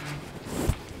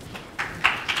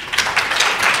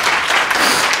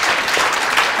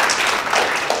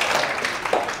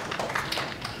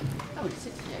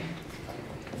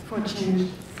 For change.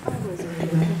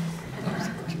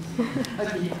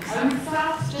 Okay, I will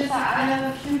start just, I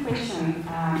have a few questions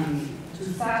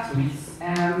to start with,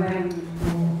 and then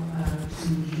we'll go to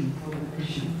you for the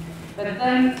question. But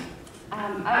then,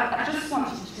 I just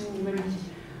wanted to maybe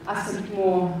ask a bit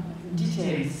more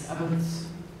details about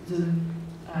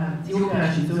the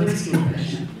operation, the rescue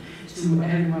operation, to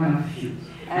every one of you.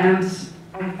 And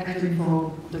actually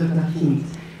for Dr. King,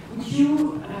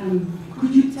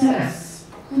 could you tell us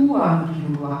who are the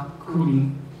people who are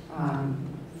calling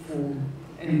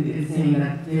and saying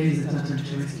that there is a turtle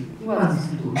to rescue? Who are these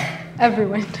people?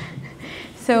 Everyone.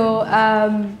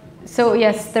 So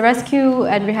yes, the rescue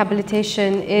and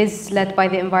rehabilitation is led by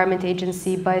the Environment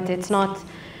Agency, but it's not,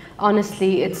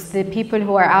 honestly, it's the people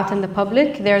who are out in the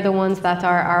public. They're the ones that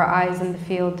are our eyes in the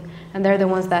field, and they're the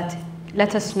ones that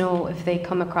let us know if they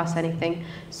come across anything.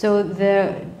 So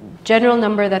the general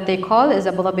number that they call is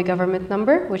Abu Dhabi government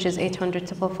number, which is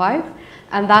 800-555,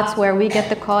 and that's where we get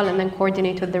the call and then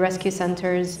coordinate with the rescue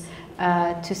centers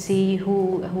to see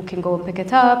who can go and pick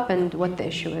it up and what the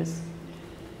issue is.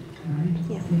 Right.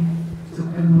 Yeah. So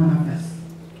everyone of us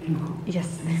can go. Yes.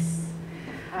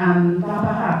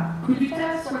 Barbara, could you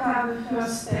tell us what are the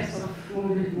first steps of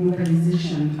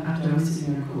mobilization after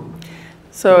receiving a call?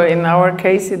 So in our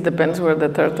case, it depends where the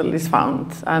turtle is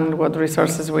found and what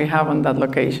resources we have on that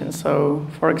location. So,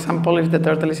 for example, if the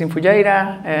turtle is in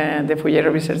Fujairah, the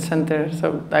Fujairah Research Center,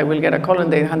 so I will get a call on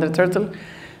the 800 turtle.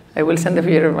 I will send the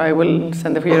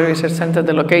Fujairah Research Center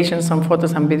the location, some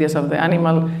photos and videos of the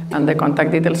animal, and the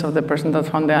contact details of the person that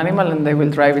found the animal, and they will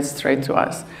drive it straight to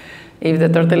us. If the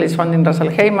turtle is found in Ras Al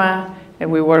Khaimah,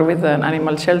 we work with an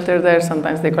animal shelter there.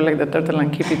 Sometimes they collect the turtle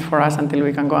and keep it for us until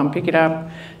we can go and pick it up.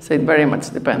 So it very much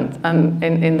depends. And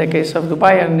in the case of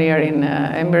Dubai and near in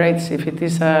Emirates, if it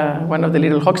is one of the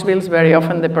little hawksbills, very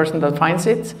often the person that finds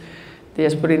it, they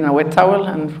just put it in a wet towel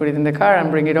and put it in the car and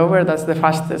bring it over. That's the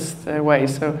fastest way.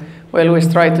 So we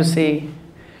always try to see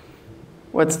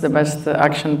what's the best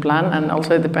action plan. And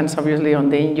also it depends obviously on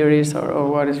the injuries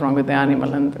or what is wrong with the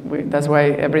animal. And that's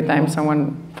why every time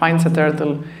someone finds a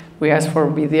turtle, we ask for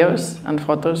videos and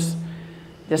photos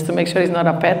just to make sure it's not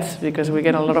a pet, because we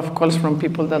get a lot of calls from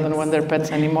people that don't want their pets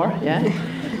anymore. Yeah?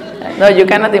 No, you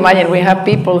cannot imagine. We have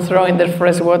people throwing their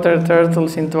freshwater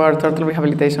turtles into our turtle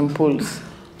rehabilitation pools.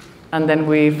 And then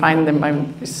we find them by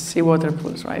seawater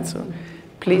pools, right? So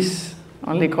please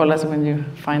only call us when you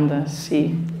find a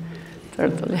sea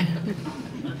turtle.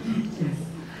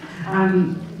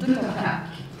 Dr. Clark,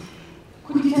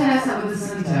 could you tell us about the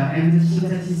center and the team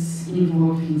that is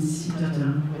involved in sea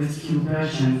turtle rescue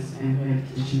operations and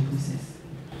rehabilitation process?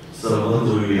 So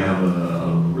luckily we have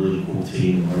a really cool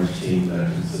team, a large team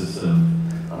that consists of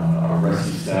our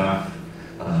rescue staff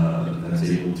that's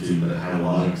able to have a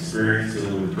lot of experience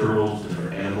dealing with turtles,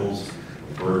 different animals,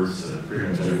 birds, pretty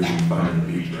much everything you find on the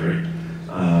beach, right?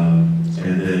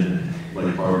 And then,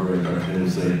 like Barbara and Dr. Kim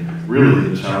say, really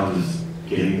the challenge is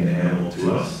getting the animal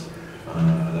to us.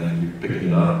 Then picking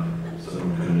it up,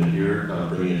 someone coming in here,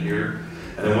 bringing it here,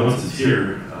 and then once it's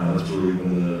here, that's really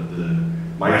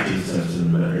when my team steps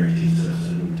in, the veterinary team steps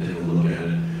in, and we take a look at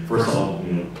it. First of all,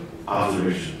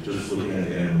 observation, just looking at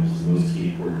the animals is the most key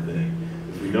important thing.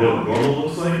 If we know what normal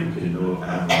looks like, we can know what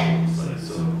abnormal looks like.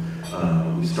 So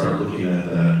we start looking at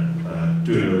that,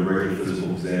 doing a regular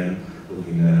physical exam,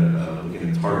 looking at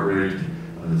its heart rate.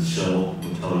 The shell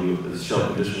will tell you, the shell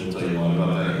condition will tell you a lot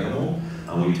about that animal.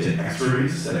 We take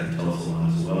x-rays that can tell us a lot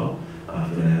as well.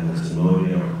 If an animal has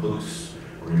pneumonia or hooks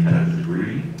or any kind of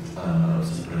debris,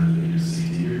 sometimes we use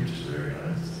CT, which is very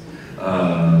nice.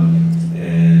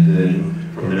 And then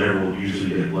from there we'll usually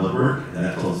get blood work.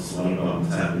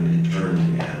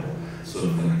 So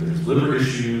if like, there's liver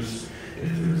issues, if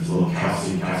there's low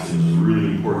calcium, calcium is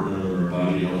really important in our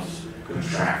body, it helps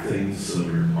contract things, so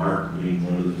your heart being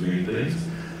one of the main things.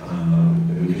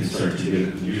 And we can start to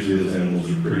get, usually those animals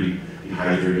are pretty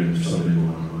dehydrated and there's something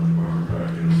going on the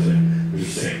product, they're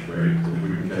sick, right? If we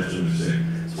can catch them, they're sick.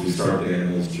 So we start the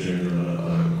animals during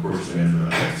a course of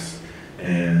antibiotics.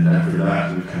 And after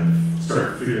that, we kind of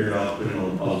start figuring it out, putting all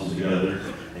the puzzles together,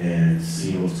 and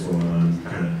seeing what's going on,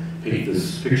 kind of paint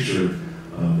this picture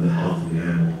of the health of the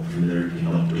animal. From there, we can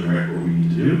help direct what we need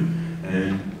to do.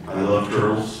 And I love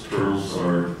turtles. Turtles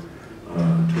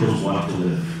want to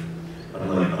live.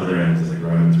 Unlike other animals like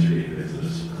rabbits or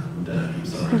gators, I'm dead, I'm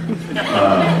sorry.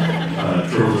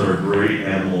 Turtles are great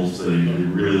animals. They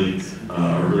really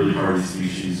are really hardy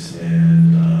species,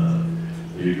 and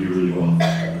they do really well.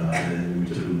 And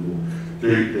we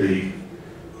typically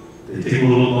they take a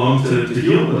little long to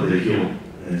heal, but they heal,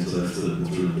 and so that's really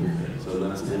cool thing. So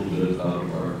that's a little bit about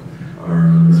our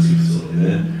rescue facility. And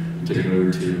then we take it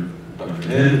over to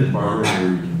Dr. Ed and Barbara, where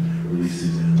we can release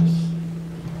these animals.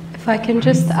 If I can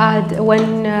just add,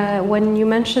 when you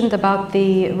mentioned about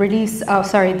the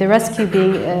the rescue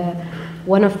being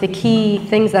one of the key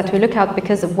things that we look at,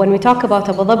 because when we talk about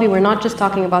Abu Dhabi, we're not just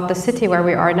talking about the city where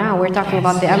we are now, we're talking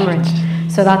about the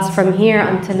Emirate. So that's from here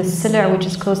until Silla, which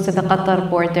is close to the Qatar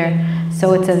border.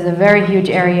 So it's a very huge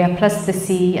area, plus the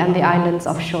sea and the islands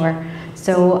offshore.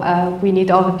 So we need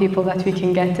all the people that we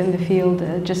can get in the field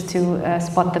just to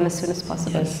spot them as soon as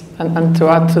possible. Yes, and to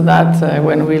add to that,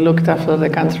 when we looked after the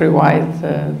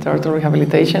countrywide turtle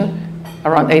rehabilitation,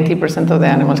 around 80% of the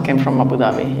animals came from Abu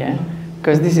Dhabi, yeah?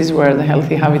 Because this is where the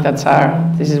healthy habitats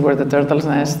are, this is where the turtles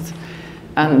nest,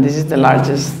 and this is the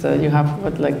largest, you have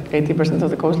what, like 80% of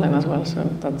the coastline as well, so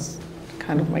that's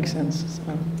kind of makes sense. So.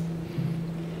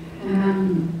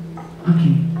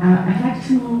 Okay, I'd like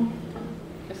to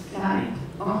slide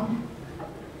on.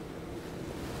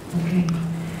 Okay,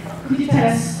 could you tell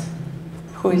us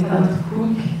who is that?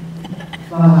 Hook?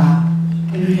 Wow.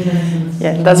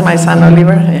 Yeah, that's my son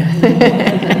Oliver.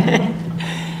 Yeah.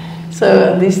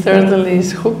 So this turtle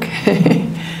is Hook.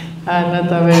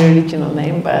 Not a very original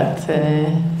name, but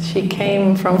she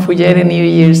came from Fujairah New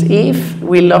Year's Eve.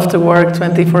 We love to work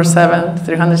 24/7,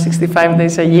 365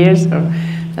 days a year, so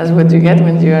that's what you get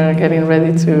when you are getting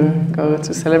ready to go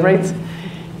to celebrate.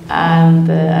 And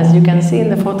as you can see in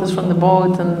the photos from the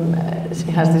boat, and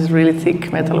she has this really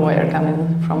thick metal wire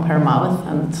coming from her mouth,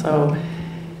 and so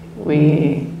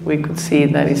we could see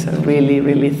that it's a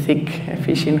really thick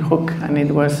fishing hook, and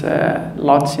it was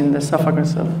lodged in the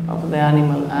esophagus of the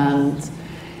animal. And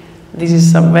this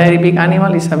is a very big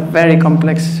animal, it's a very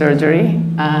complex surgery,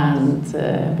 and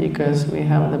because we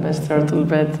have the best turtle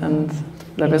vet and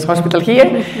the best hospital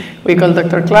here, we called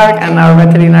Dr. Clark, and our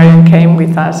veterinarian came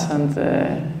with us, and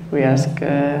we asked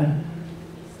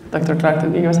Dr. Clark to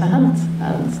give us a hand,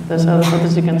 and those are the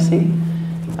photos you can see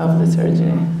of the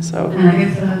surgery. So, and I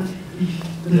guess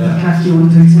perhaps you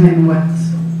want to explain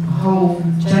how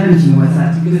challenging was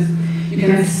that, because you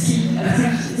can see, I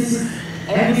think this is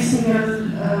every single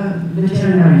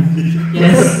veterinary.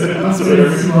 Yes, every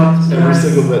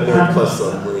single veterinary plus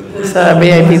some. It's a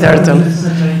VIP turtle. It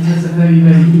was a very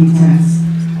intense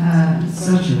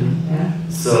surgery. Yeah.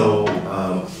 So,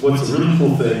 what's a really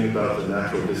cool thing about the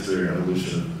natural history and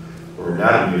evolution or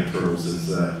anatomy of turtles is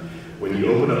that when you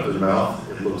open up their mouth,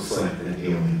 it looks like an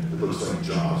alien. It looks like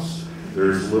jaws.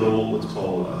 There's little, what's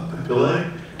called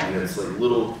papillae, and it's like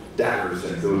little daggers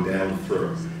that go down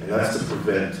through. And that's to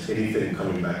prevent anything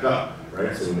coming back up,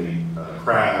 right? So when they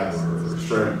crab or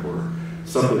shrimp or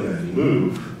something that can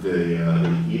move, they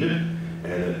eat it,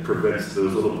 and it prevents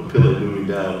those little papillae moving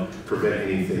down, prevent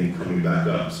anything coming back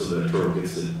up, so that turtle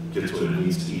gets what it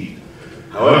needs to eat.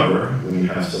 However, when you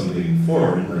have something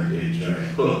foreign, like a giant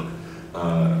hook,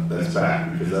 that's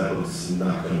bad, because that hook's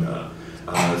not coming up.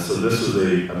 So this was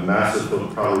a massive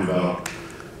hook, probably about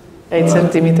 8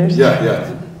 centimeters. Yeah.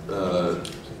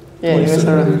 Yeah, it was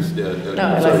around.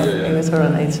 It was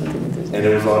around 8 centimeters. And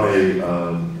it was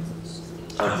on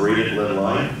a braided lead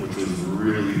line, which was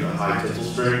really a high tensile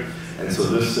strength. And so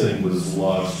this thing was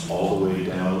lodged all the way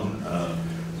down,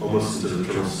 almost into the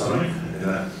turtle's stomach, and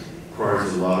that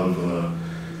requires a lot of.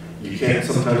 You can't.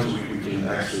 Sometimes we can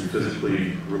actually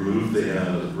physically remove the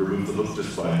hook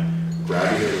just by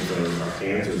grabbing it with our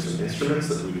hands or some instruments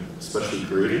that we specially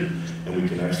created, and we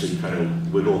can actually kind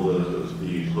of wiggle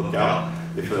the hook out.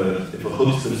 If a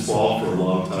hook's been swallowed for a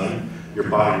long time, your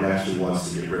body naturally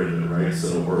wants to get rid of it, right?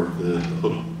 So, or the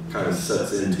hook kind of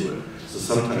sets into it. So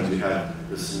sometimes you have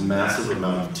this massive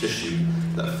amount of tissue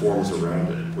that forms around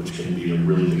it, which can be a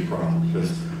really big problem,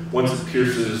 because once it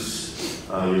pierces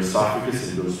your esophagus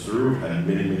and goes through. I've had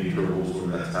many, many turtles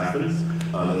where that's happened.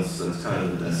 That's kind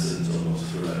of the death sentence almost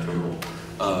for that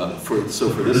turtle. So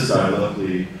for this guy,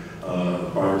 luckily,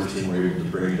 Barbara's team were able to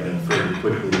bring it down fairly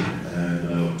quickly,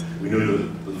 and we knew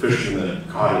the fisherman that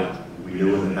caught it, we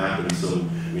knew when it happened, so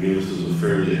we knew this was a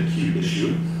fairly acute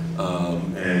issue.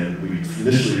 And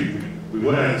we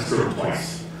went at this turtle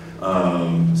twice.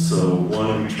 So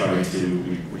one, we tried to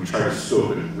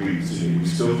scope it. We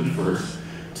scoped it first.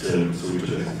 So we took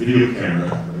a video camera,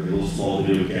 a little small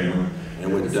video camera,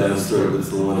 and went down his throat. That's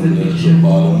the one, the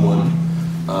bottom one.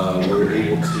 We were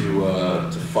able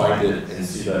to find it and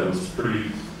see that it was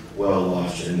pretty well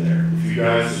lodged in there. If you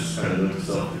guys just kind of note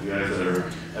yourself, if you guys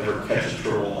ever catch a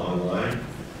turtle on a line,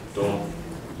 don't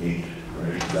yank it,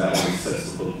 right? That only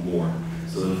sets the hook more.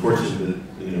 So unfortunately,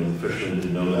 the fisherman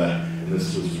didn't know that, and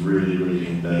this was really, really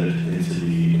embedded into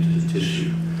the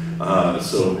tissue.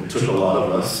 So it took a lot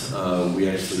of us. We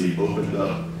actually opened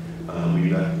up, we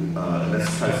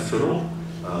anesthetized the turtle.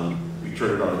 We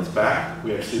turned it on its back.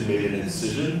 We actually made an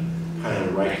incision kind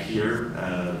of right here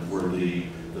where the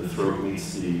throat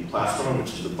meets the plastron,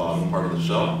 which is the bottom part of the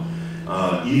shell.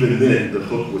 Even then, the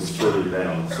hook was further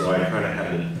down, so I kind of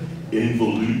had to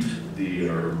involute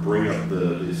or bring up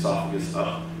the esophagus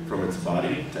up from its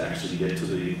body to actually get to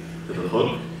the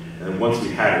hook. And once we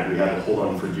had it, we had to hold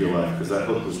on for dear life because that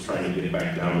hook was trying to get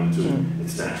back down into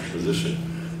its natural position.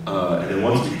 And then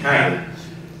once we had it,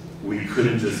 we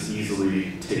couldn't just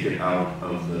easily take it out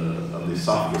of the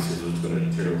esophagus because it was going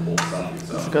to tear the whole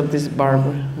esophagus out. It's got this barb.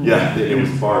 Yeah, it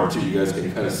was barbed too. You guys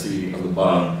can kind of see on the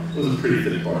bottom. It was a pretty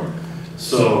thick barb.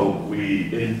 So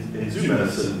in zoo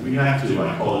medicine, we have to,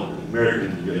 I call it,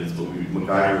 Americans get this, but we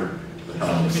MacGyver the hell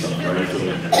out of stuff, right? So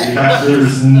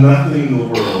there's nothing in the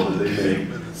world that they make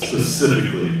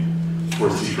specifically for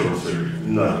sea turtle surgery.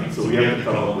 Nothing. So we have to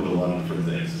come up with a lot of different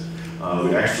things.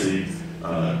 We actually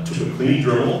took a clean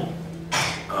Dremel.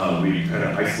 We kind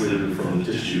of isolated it from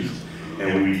the tissues,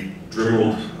 and we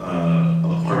Dremeled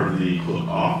a part of the hook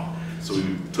off. So we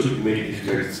took it, if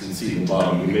you guys can see the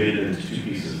bottom, we made it into two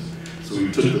pieces. So we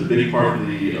took the big part of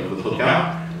the hook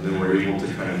out, and then we're able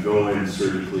to kind of go in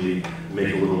surgically,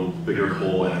 make a little bigger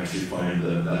hole, and actually find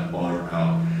that barb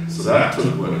out. So that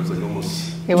took, what, it was like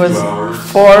almost 2 hours?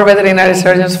 4 veterinary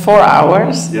surgeons, 4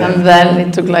 hours, yeah. And then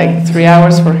it took like 3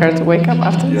 hours for her to wake up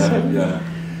after the surgery. Yeah.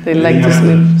 They like to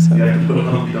sleep. So. You have to put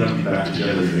Humpty Dumpty back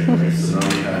together again, right? So now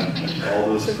you have all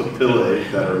those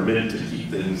papillae that are meant to keep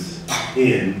things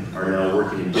in are now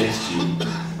working against you.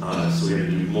 So we have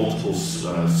to do multiple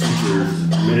sutures,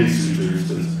 many sutures,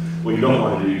 because what you don't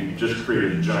want to do, you just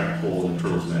create a giant hole in the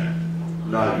turtle's neck.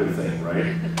 Not a good thing,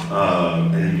 right?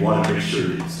 And you want to make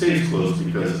sure it stays closed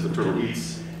because if the turtle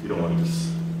eats, you don't want to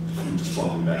just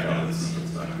flop it back out. It's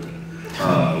not good.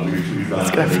 We've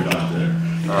got there.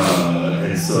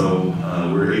 And so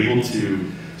we're able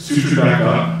to suture back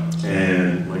up,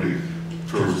 and like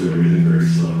turtles do everything very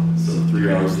slow. So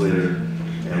 3 hours later,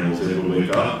 animal was able to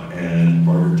wake up, and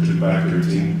Barbara took it back to her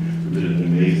team, who did an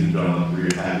amazing job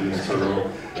rehabbing this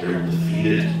turtle. They were able to feed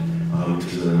it, which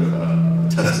is a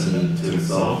testament to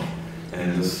itself.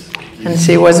 And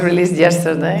she was released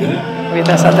yesterday with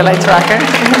a satellite tracker.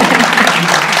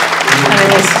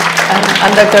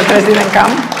 and Dr. Chris didn't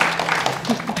come.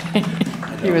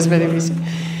 He was very busy.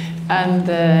 And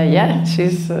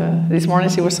she's this morning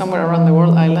she was somewhere around the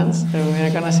world islands. So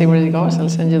we're gonna see where it goes. I'll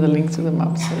send you the link to the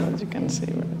map so that you can see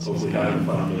where it's hopefully I can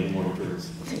find many more birds.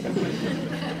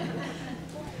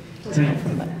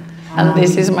 And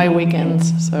this is my weekend,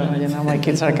 so my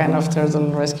kids are kind of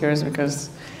turtle rescuers because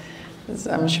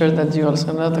I'm sure that you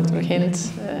also know, Dr.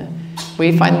 Hint.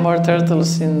 We find more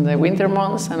turtles in the winter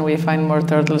months, and we find more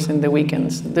turtles in the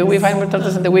weekends. Do we find more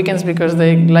turtles in the weekends because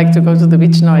they like to go to the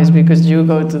beach? No, it's because you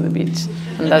go to the beach,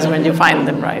 and that's when you find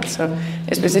them, right? So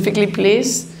specifically,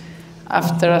 please,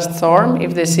 after a storm,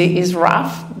 if the sea is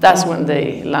rough, that's when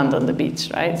they land on the beach,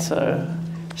 right? So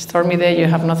stormy day, you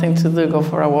have nothing to do, go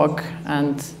for a walk,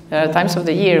 and there are times of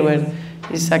the year where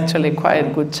it's actually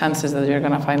quite good chances that you're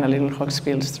going to find a little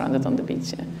hawksbill stranded on the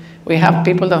beach. Yeah? We have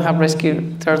people that have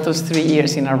rescued turtles 3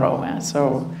 years in a row,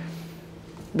 so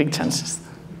big chances.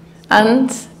 And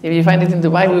if you find it in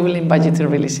Dubai, we will invite you to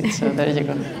release it. So there you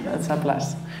go. That's a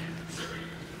plus.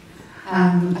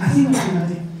 I think we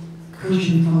have a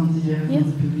question from the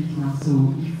public now.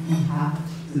 So if we have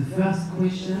the first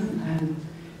question, and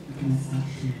you can start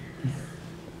here. Yes.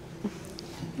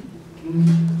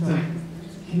 Sorry.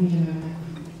 Can we have a microphone?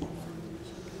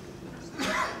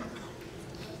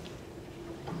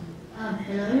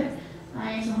 Hello,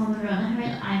 my name is Mohammed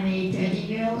Ahmed. I'm a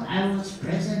 13-year-old. I was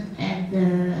present at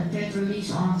the turtle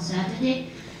release on Saturday.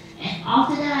 And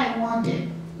after that, I wondered,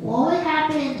 what would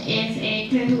happen if a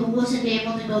turtle wasn't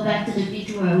able to go back to the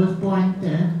beach where it was born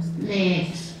to lay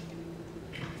eggs?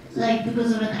 Like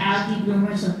because of an algae bloom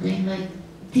or something, like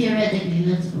theoretically,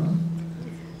 let's go.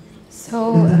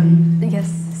 So,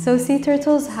 yes, so sea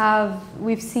turtles have,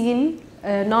 we've seen,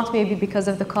 not maybe because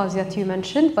of the cause that you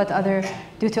mentioned, but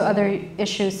due to other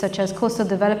issues such as coastal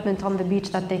development on the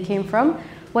beach that they came from.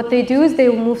 What they do is they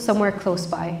will move somewhere close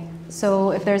by.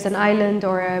 So if there's an island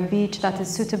or a beach that is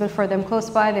suitable for them close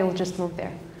by, they will just move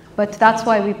there. But that's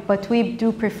why we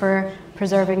do prefer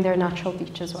preserving their natural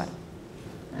beach as well.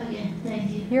 Okay,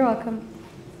 thank you. You're welcome.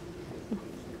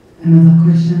 Another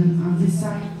question on this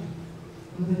side,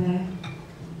 over there.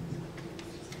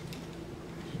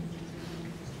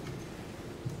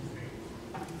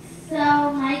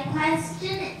 So my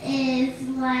question is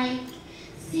like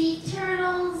sea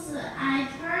turtles. I've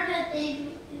heard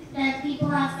that people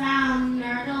have found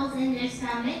nurdles in their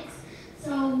stomachs.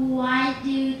 So why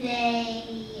do they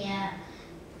eat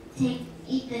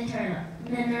the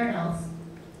nurdles?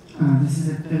 This is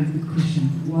a very good question.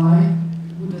 Why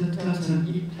would a turtle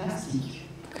eat plastic?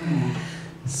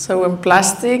 So when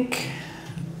plastic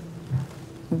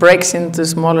breaks into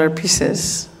smaller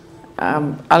pieces,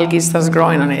 algae starts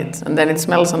growing on it, and then it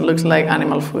smells and looks like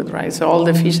animal food, right? So all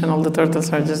the fish and all the turtles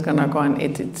are just gonna go and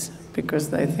eat it because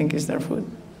they think it's their food,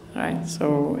 right?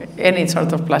 So any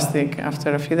sort of plastic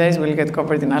after a few days will get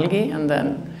covered in algae, and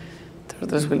then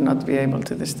turtles will not be able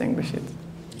to distinguish it.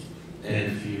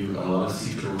 And a lot of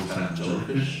sea turtles have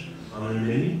jellyfish on their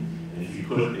menu, and if you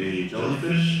put a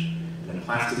jellyfish and a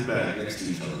plastic bag next to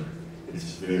each other,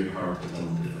 it's very hard to tell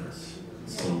the difference.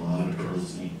 So a lot of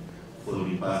turtles eat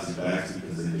floating plastic bags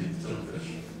because they think it's jellyfish.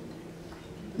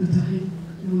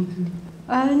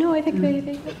 No, I think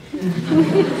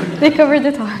they covered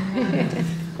it all.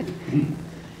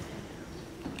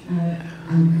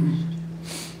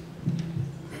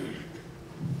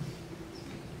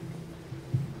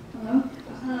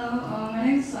 Hello, my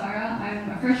name is Sarah.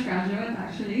 I'm a fresh graduate,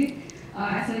 actually.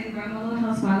 I studied environmental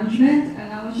health management,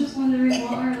 and I was just wondering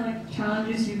what are like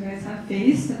challenges you guys have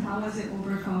faced and how was it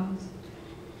overcome?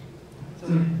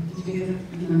 Sorry, did you get that?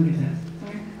 I didn't get that.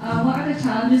 Sorry. What are the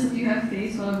challenges that you have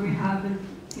faced while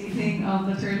rehabilitating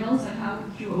the turtles, and how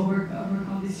would you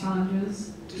overcome these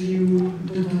challenges? Do you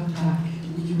do that back?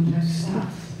 Would you like to start?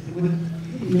 What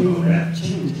made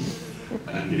changes? I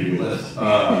can give you a list.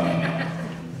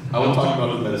 I will talk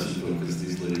about the medicine field because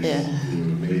these ladies do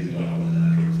amazing job on the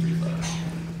natural history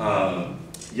side.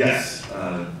 Yes,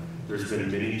 there's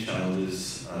been many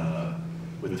challenges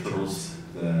with turtles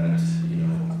that,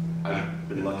 I've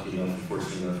been lucky enough,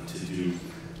 fortunate enough to do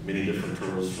many different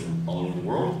turtles from all over the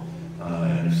world.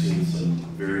 And I've seen some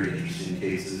very interesting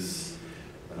cases,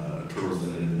 turtles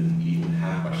that have been eaten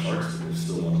half by sharks that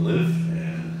still want to live,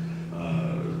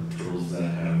 and turtles that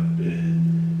have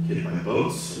been hit by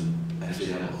boats and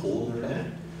actually have a hole in their head.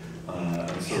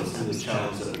 And so some of the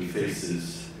challenge that we face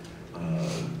is,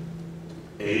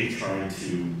 trying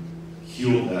to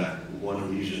heal that one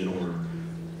lesion or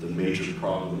the major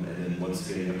problem, and then once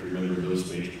again you have to remember those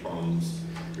major problems.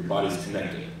 Your body's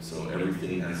connected, so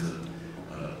everything has a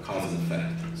cause and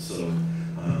effect. So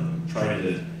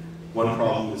one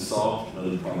problem is solved,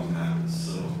 another problem happens.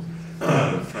 So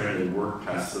trying to work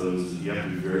past those, you have to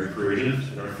be very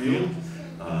creative in our field,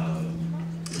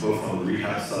 both on the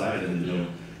rehab side and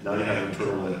now you have a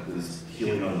turtle that is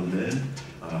healing on the mend.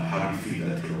 How do you feed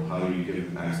that turtle? How do you give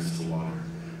them access to water?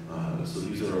 So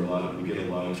these are we get a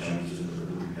lot of challenges in the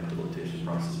rehabilitation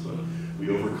process, but we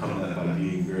overcome that by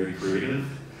being very creative,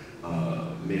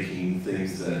 making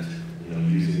things that,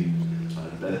 using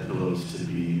bed pillows to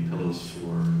be pillows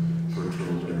for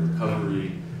turtle during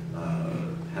recovery,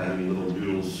 having little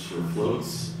noodles for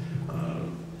floats.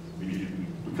 We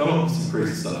come up with some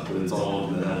crazy stuff, but it's all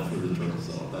in the help for the turtle.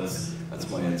 So that's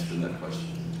my answer to that question.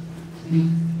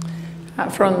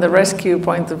 From the rescue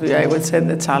point of view, I would say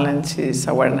the challenge is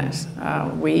awareness.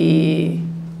 We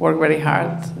work very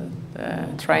hard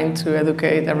trying to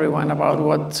educate everyone about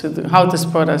what to do, how to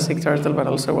spot a sick turtle, but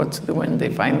also what to do when they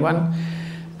find one.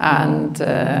 And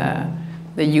the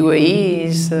UAE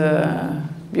is a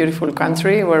beautiful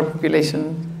country where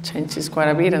population changes quite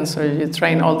a bit, and so you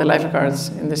train all the lifeguards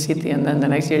in the city, and then the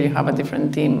next year you have a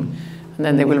different team, and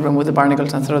then they will remove the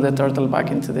barnacles and throw the turtle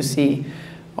back into the sea,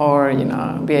 or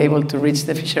be able to reach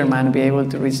the fisherman, be able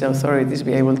to reach the authorities,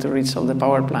 be able to reach all the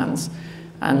power plants,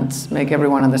 and make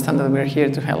everyone understand that we're here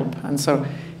to help. And so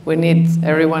we need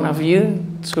every one of you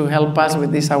to help us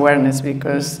with this awareness,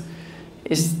 because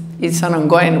it's an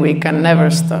ongoing, we can never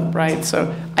stop, right?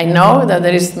 So I know that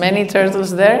there is many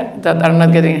turtles there that are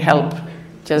not getting help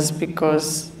just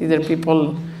because either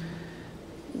people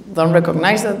don't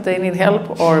recognize that they need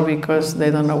help, or because they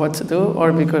don't know what to do,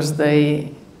 or because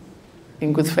they,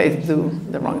 in good faith, do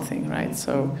the wrong thing, right?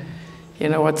 So you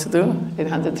know what to do,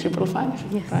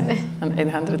 800-555, Yes. right? And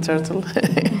 800 turtle,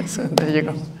 so there you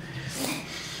go.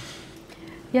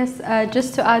 Yes,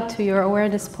 just to add to your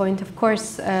awareness point, of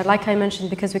course, like I mentioned,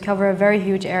 because we cover a very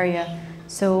huge area,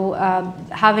 so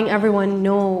having everyone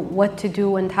know what to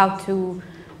do and how to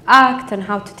act and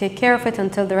how to take care of it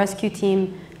until the rescue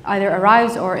team either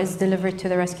arrives or is delivered to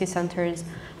the rescue centers.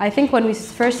 I think when we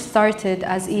first started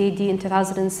as EAD in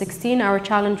 2016, our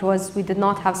challenge was we did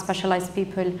not have specialized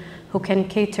people who can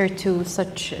cater to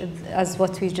such as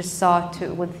what we just saw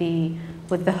with the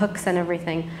hooks and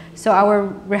everything. So our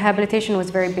rehabilitation was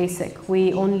very basic.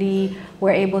 We only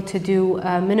were able to do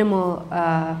minimal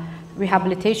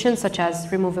rehabilitation, such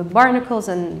as removing barnacles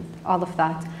and all of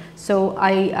that. So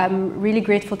I am really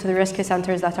grateful to the rescue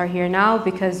centers that are here now,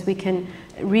 because we can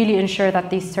really ensure that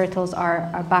these turtles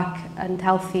are back and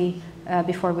healthy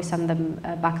before we send them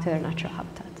back to their natural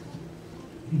habitat.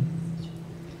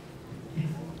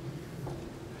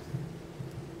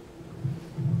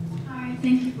 Hi,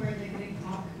 thank you for the great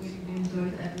talk. We really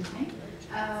enjoyed everything.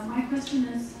 My question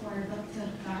is for Dr.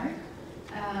 Clark.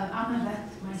 I'm a vet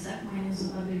myself. My name is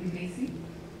Baby Basie.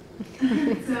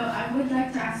 So I would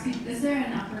like to ask you, is there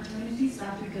an opportunities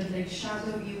that we could like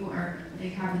shadow you or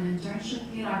like have an internship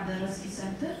here at the rescue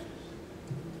center?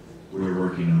 We're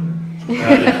working on it.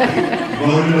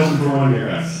 Voted us for 1 year,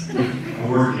 yes.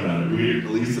 I'm working on it.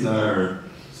 Elise and I are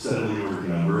steadily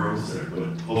working on it. We're almost there,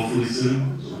 but hopefully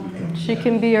soon. She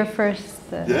can be your first.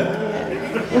 Yeah.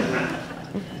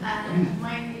 And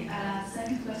my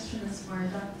second question is for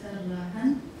Dr.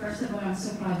 Han. First of all, I'm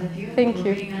so proud of you. Thank for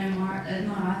you. being an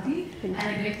Emirati and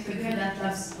a great figure that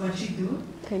loves what you do.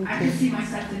 Thank I you. can see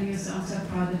myself in you, so I'm so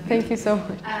proud of you. Thank you so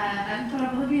much. And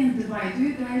probably in Dubai, do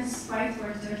you guys fight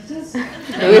for turtles? Do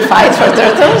we fight for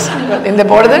turtles in the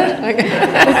border?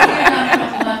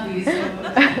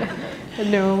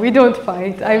 No, we don't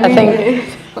fight. I mean, think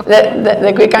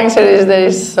the quick answer is there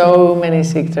is so many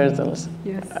sick turtles,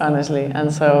 yes. honestly.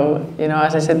 And so, you know,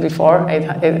 as I said before,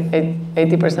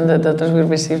 80% of the turtles we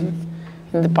received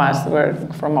in the past were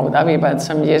from Abu Dhabi, but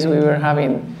some years we were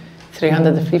having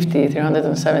 350,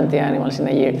 370 animals in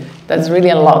a year. That's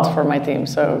really a lot for my team,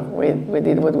 so we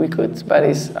did what we could, but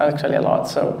it's actually a lot.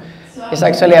 So it's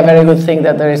actually a very good thing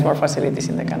that there is more facilities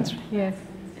in the country. Yes.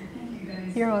 Thank you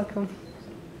guys. You're welcome.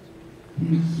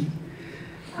 Thank you.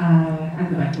 And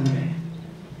the back over there.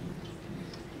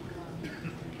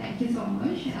 Thank you so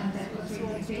much. That was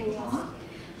really great talk.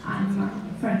 I'm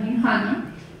Farheen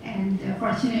Khanna, and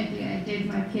fortunately I did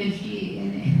my PhD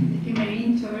in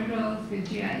marine turtles with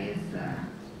GIS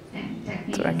and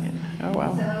techniques. Oh,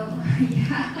 wow. So,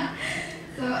 yeah.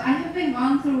 So I have been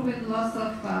gone through with lots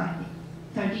of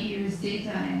 30 years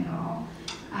data and all.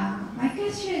 My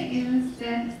question is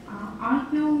that are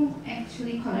you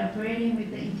actually collaborating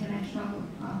with the international,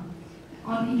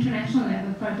 on international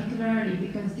level particularly,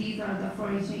 because these are the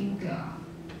foraging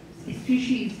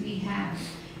species we have,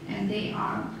 and they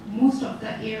are, most of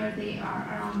the air they are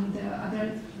around the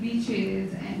other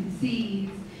beaches and seas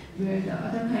where the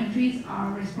other countries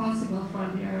are responsible for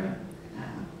their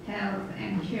health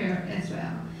and care as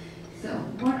well. So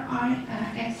what are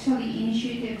actually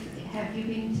initiatives have you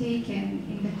been taken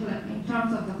in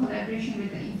terms of the collaboration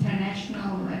with the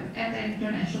international level, at the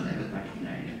international level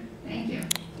particularly? Thank you.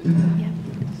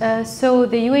 So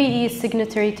the UAE is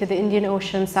signatory to the Indian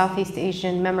Ocean Southeast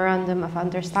Asian Memorandum of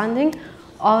Understanding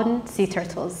on sea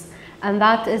turtles. And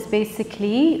that is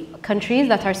basically countries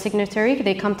that are signatory.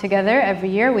 They come together every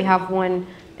year. We have one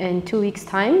in 2 weeks'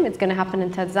 time. It's going to happen in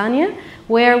Tanzania,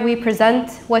 where we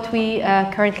present what we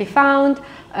currently found.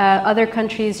 Other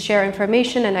countries share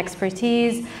information and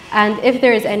expertise. And if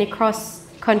there is any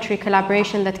cross-country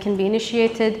collaboration that can be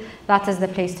initiated, that is the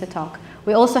place to talk.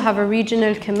 We also have a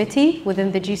regional committee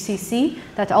within the GCC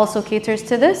that also caters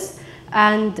to this.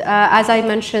 And as I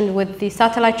mentioned, with the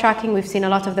satellite tracking, we've seen a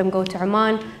lot of them go to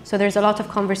Oman. So there's a lot of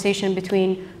conversation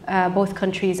between both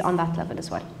countries on that level as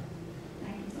well.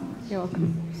 Thank you so much. You're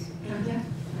welcome. Claudia?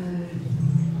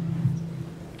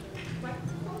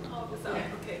 Microphone.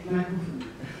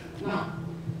 No,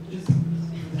 just.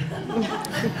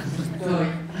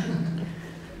 Sorry.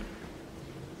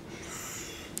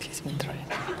 He's been trying.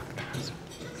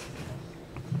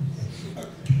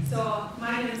 So,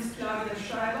 my name is Claudia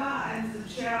Schreiber. I'm the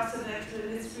chair of the Natural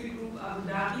History Group Abu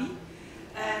Dhabi.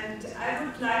 And I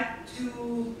would like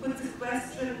to put the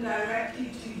question directly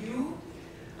to you.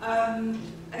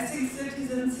 I think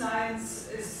citizen science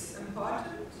is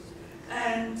important.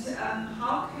 And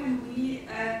how can we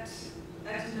at a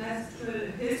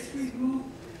Natural History Group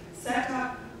set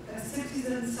up a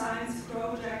citizen science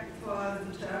project for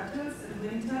the turtles in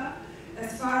winter.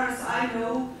 As far as I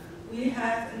know, we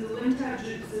have in the winter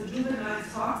the juvenile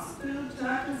hawksbill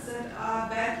turtles that are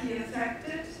badly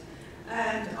affected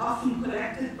and often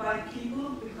collected by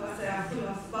people because they are full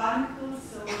of barnacles,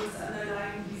 so with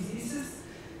underlying diseases.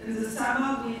 In the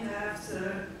summer, we have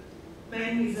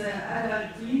mainly the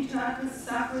adult green turtles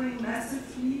suffering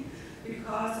massively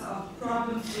because of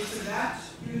problems with the gut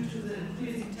due to the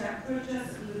increasing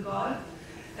temperatures in the Gulf.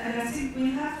 And I think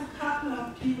we have a couple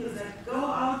of people that go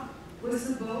out with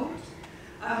the boat,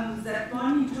 that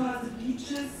monitor the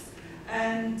beaches,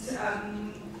 and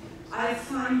I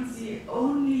find the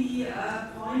only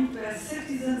point where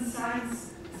citizen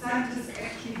scientists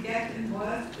actually get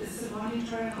involved is the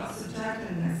monitoring of the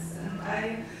turtle nests. And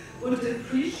I would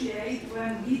appreciate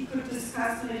when we could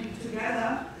discuss maybe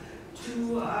together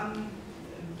to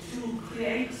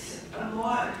create a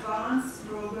more advanced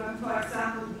program. For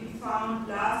example, we found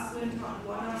last winter on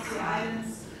one of the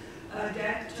islands a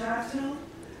dead turtle,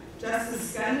 just a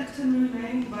skeleton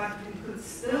remaining, but we could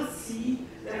still see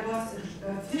there was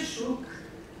a fish hook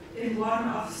in one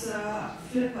of the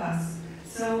flippers.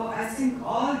 So I think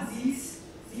all these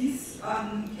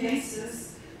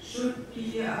cases should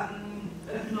be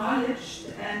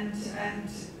acknowledged, and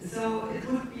so it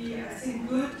would be, I think,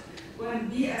 good when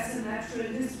we as a natural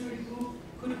history group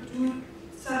could do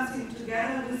something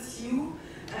together with you,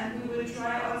 and we will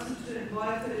try also to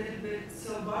involve a little bit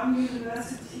Sorbonne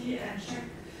University and Czech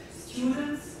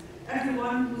students,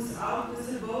 everyone who's out with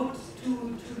a boat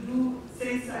to do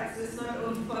things like this, not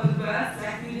only for the birds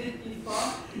like we did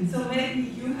before. So maybe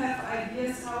you have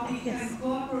ideas how we can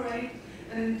cooperate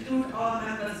and include all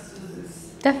members to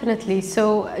this. Definitely.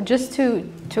 So just to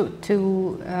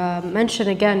mention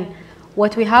again,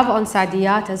 what we have on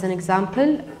Saadiyat as an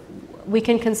example, we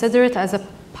can consider it as a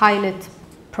pilot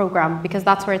program because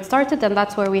that's where it started and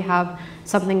that's where we have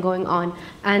something going on.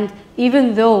 And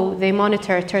even though they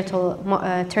monitor turtle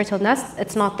nests,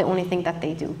 it's not the only thing that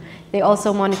they do. They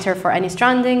also monitor for any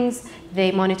strandings,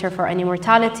 they monitor for any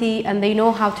mortality, and they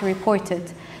know how to report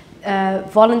it.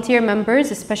 Volunteer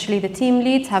members, especially the team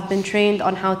leads, have been trained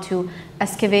on how to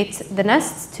excavate the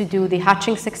nests, to do the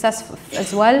hatching success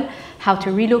as well, how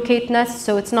to relocate nests.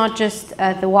 So it's not just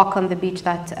the walk on the beach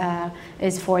that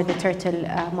is for the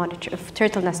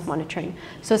turtle nest monitoring.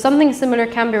 So something similar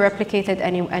can be replicated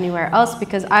anywhere else,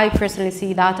 because I personally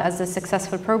see that as a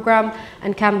successful program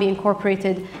and can be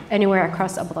incorporated anywhere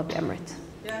across Abu Dhabi Emirate.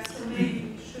 Yeah, so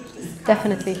maybe we should discuss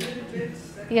Definitely. this a little bit.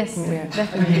 Yes, Yeah.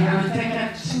 definitely. Okay, I'll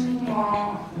take 2 more.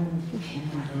 Oh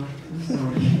my God, I'm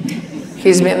sorry.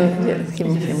 He's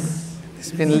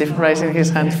been raising his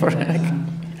hand for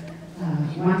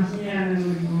One here and then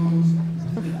we go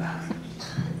to the back.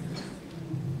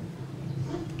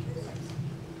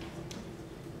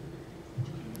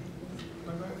 Am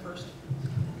I going first?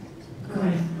 Go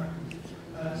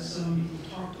ahead. So you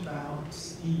talked about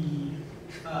the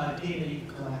data you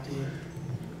collected,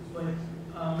 but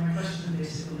my question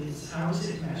basically is how is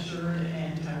it measured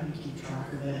and how do you keep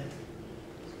track of it?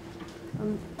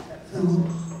 So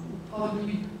how do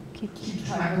we keep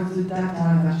track of the data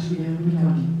that actually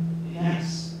recording?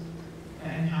 Yes.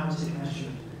 And how is it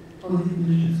measured? How is it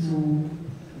measured? So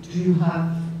do you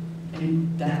have any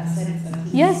data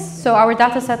sets? Yes, so our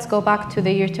data sets go back to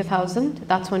the year 2000.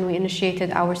 That's when we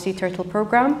initiated our sea turtle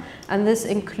program, and this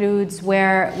includes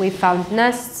where we found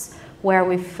nests,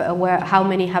 how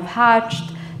many have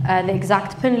hatched, the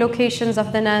exact pin locations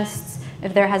of the nests,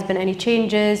 if there has been any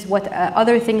changes, what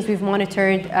other things we've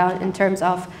monitored in terms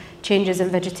of changes in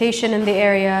vegetation in the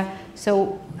area.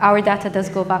 So our data does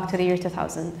go back to the year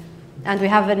 2000. And we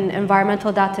have an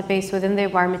environmental database within the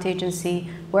Environment Agency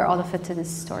where all of it is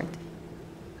stored.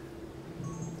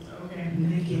 Okay,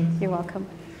 thank you. You're welcome.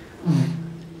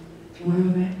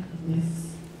 One way?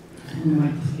 Yes. We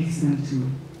might extend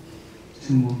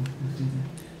to more after that.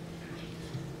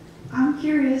 I'm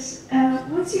curious,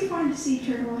 once you find a sea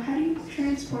turtle, how do you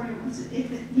transport it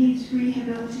if it needs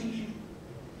rehabilitation?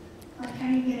 Like, how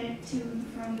do you get it to and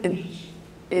from the beach?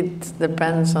 It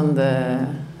depends on the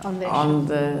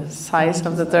size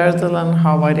of the turtle and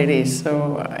how wide it is.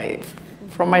 So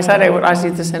from my side, I would ask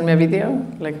you to send me a video,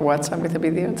 like WhatsApp with a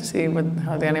video, to see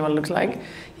how the animal looks like.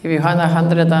 If you have a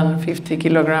 150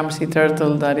 kilogram sea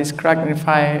turtle that is cracked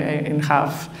in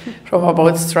half from a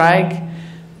boat strike,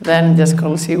 then just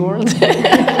call SeaWorld.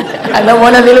 I don't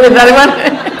want to deal with that one.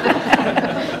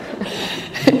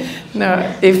 No,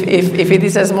 if it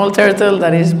is a small turtle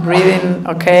that is breathing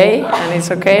okay, and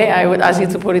it's okay, I would ask you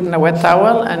to put it in a wet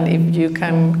towel, and if you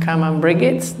can come and bring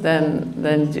it, then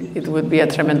it would be a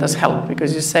tremendous help,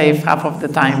 because you save half of the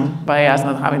time by us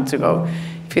not having to go.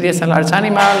 If it is a large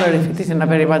animal, or if it is in a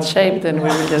very bad shape, then we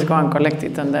will just go and collect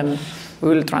it, and then we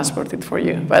will transport it for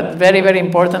you. But very, very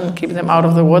important, keep them out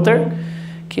of the water,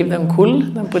 keep them cool,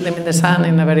 don't put them in the sun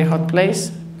in a very hot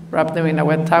place. Wrap them in a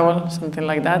wet towel, something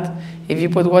like that. If you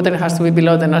put water, it has to be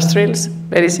below the nostrils.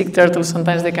 Very sick turtles,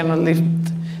 sometimes they cannot lift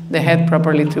the head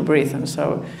properly to breathe. And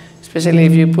so, especially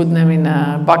if you put them in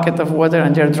a bucket of water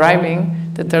and you're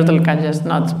driving, the turtle can just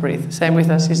not breathe. Same with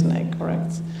a sea snake,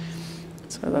 correct?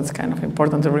 So that's kind of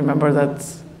important to remember that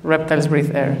reptiles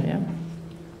breathe air, yeah.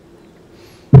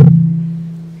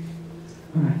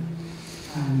 All right.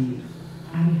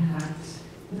 I had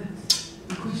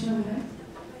a question over there.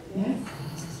 Yes?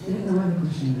 There is another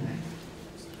question over there.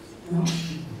 No?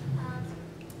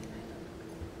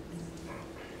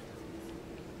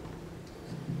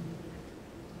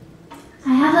 I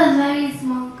have a very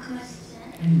small question.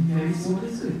 And very small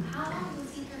is good. How long do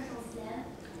sea turtles live?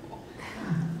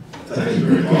 That's actually a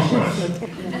very long question.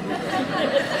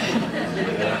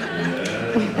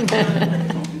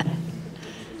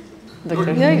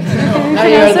 No,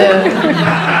 you're the...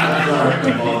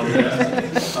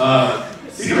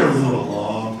 Sea turtles live a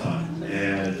long time,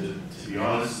 and to be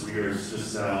honest, we are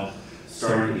just now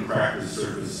starting to crack the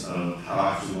surface of how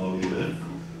actually long they live.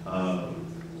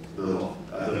 The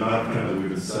amount of time that we've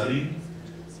been studying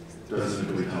doesn't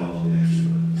equate how long they actually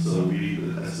live. So we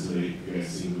estimate, you guys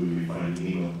see the movie Finding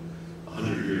Nemo,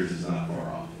 100 years is not far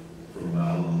off from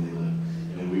how long they live.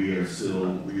 And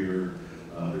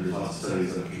there's lots of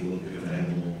studies that can look at an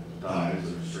animal dies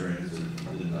or strands or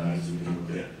dies, so we can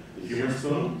look at the humerus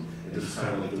bone, and just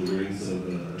kind of like the rings of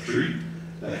a tree,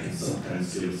 that can sometimes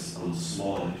give us a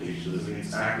small indication. Doesn't mean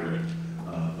it's accurate,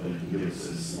 but it can give us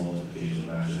a small indication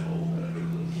of actually how old that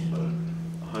turtle is. But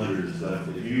 100 is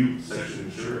definitely, if you sexually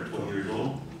mature at 20 years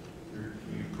old,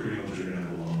 you pretty much are going to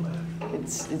have a long life.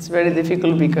 It's very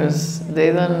difficult because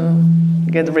they don't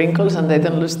get wrinkles and they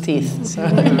don't lose teeth. So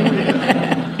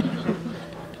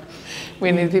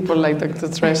we need people like Dr.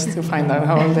 Tres to find out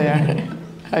how old they are.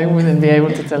 I wouldn't be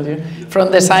able to tell you. From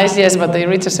the size, yes, but they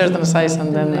reach a certain size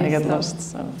and then I get lost.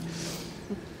 So.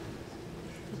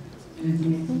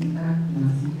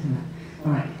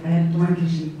 All right, I have one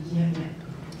question here.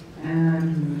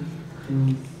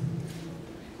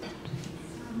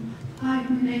 Hi,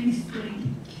 my name is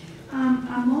Green.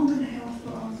 I'm on with the health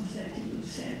problems that you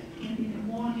said. It can be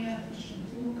pneumonia, fishing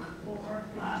hook, or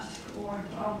plastic, or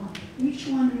trauma. Which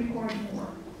one requires more?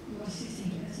 You are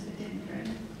assisting as a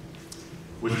veterinarian.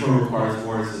 Which one requires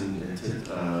more as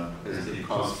a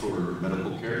cause for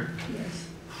medical care? Yes.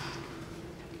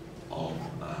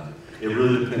 It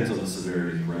really depends on the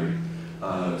severity,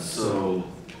 right? So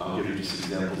I'll give you just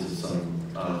examples of some.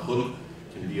 Hook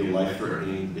can be a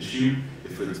life-threatening issue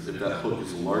if that hook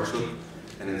is a large hook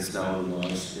and it's now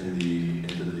lodged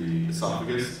into the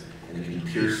esophagus and it can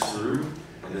pierce through,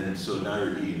 and then so now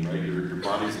you're eating, right? Your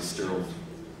body's a sterile.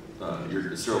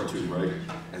 Your sterile tube, right?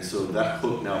 And so that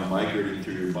hook now migrating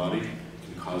through your body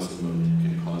can cause pneumonia,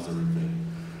 can cause everything.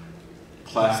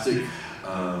 Plastic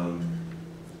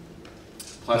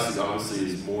obviously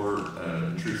is more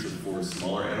intrusive for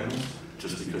smaller animals,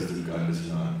 just because their gut is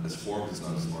not as formed, it's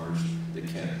not as large.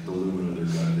 The lumen of their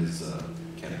gut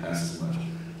can't pass as much.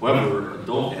 However,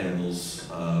 adult animals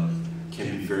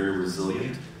can be very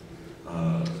resilient.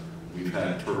 We've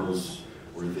had turtles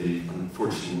where they've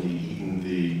unfortunately eaten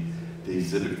the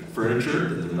exhibit furniture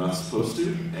that they're not supposed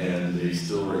to, and they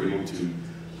still are able to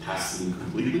pass them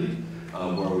completely.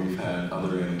 Where we've had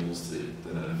other animals that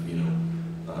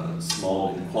have,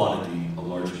 small in quantity, a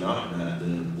large amount, and that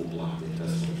then will block the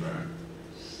intestinal tract.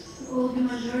 So the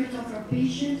majority of our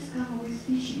patients come with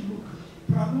fishing hook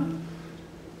problem?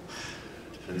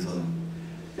 Depends on.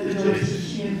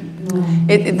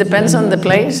 It depends on the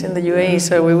place in the UAE.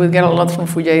 So we would get a lot from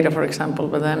Fujairah, for example,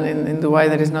 but then in Dubai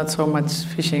there is not so much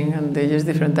fishing, and they use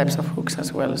different types of hooks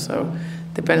as well. So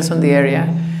depends on the area.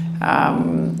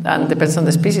 And depends on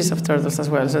the species of turtles as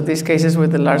well. So these cases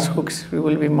with the large hooks, we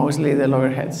will be mostly the lower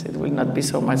heads. It will not be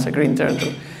so much a green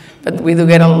turtle. But we do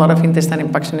get a lot of intestine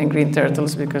impaction in green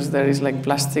turtles because there is like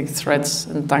plastic threads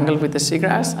entangled with the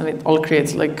seagrass, and it all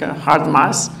creates like a hard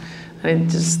mass. And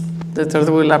the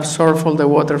turtle will absorb all the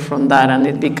water from that, and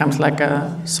it becomes like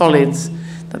a solid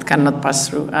that cannot pass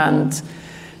through. And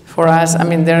for us,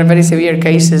 there are very severe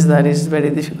cases that is very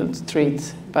difficult to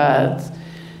treat, but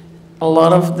a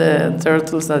lot of the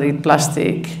turtles that eat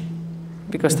plastic,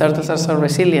 because turtles are so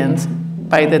resilient,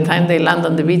 by the time they land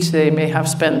on the beach, they may have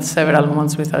spent several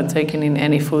months without taking in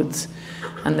any foods.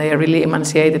 And they are really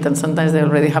emaciated, and sometimes they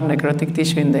already have necrotic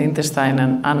tissue in the intestine,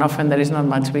 and often there is not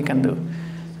much we can do,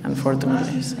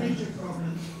 unfortunately. So.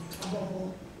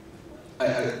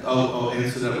 I'll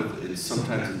answer that with,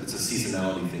 sometimes it's a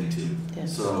seasonality thing too.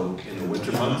 Yes. So in the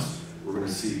winter months, we're going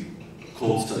to see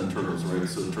cold-stunned turtles, right?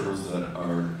 So turtles that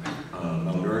are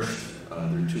malnourished,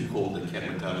 they're too cold, they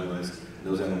can't metabolize, and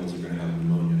those animals are going to have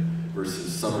pneumonia.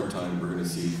 Versus summertime, we're going to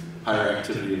see higher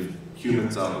activity of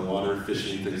humans out in the water,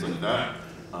 fishing, things like that.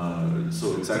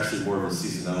 So it's actually more of a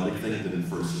seasonality thing than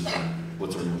versus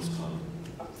what's our most common.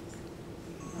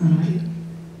 All right.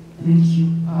 Thank you.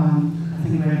 I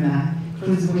think we're going to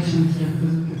close the question here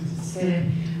because we have to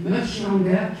stay much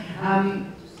longer.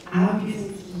 Our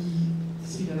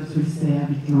speakers will stay a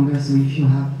bit longer, so if you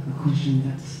have a question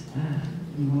that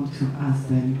you want to ask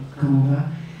them, come over.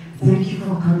 Thank you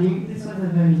for coming. This was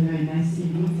a very, very nice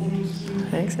evening. Thank you.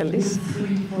 Thanks, Alice. Thank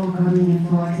you for coming and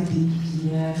for accepting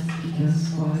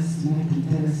speakers for us tonight and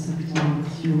tell us a bit more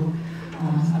about you.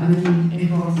 Amazing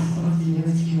efforts of the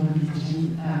rescue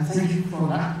rehabilitation. Thank you for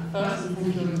that first, and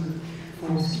thank you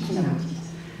for speaking about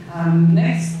it.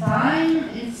 Next time,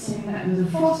 it's in the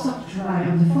 4th of July,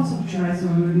 on the 4th of July, so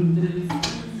in the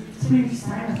 3 weeks'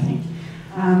 time, I think.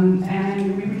 And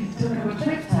we will talk about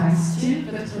reptiles still,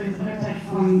 but with reptile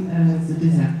from the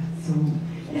desert.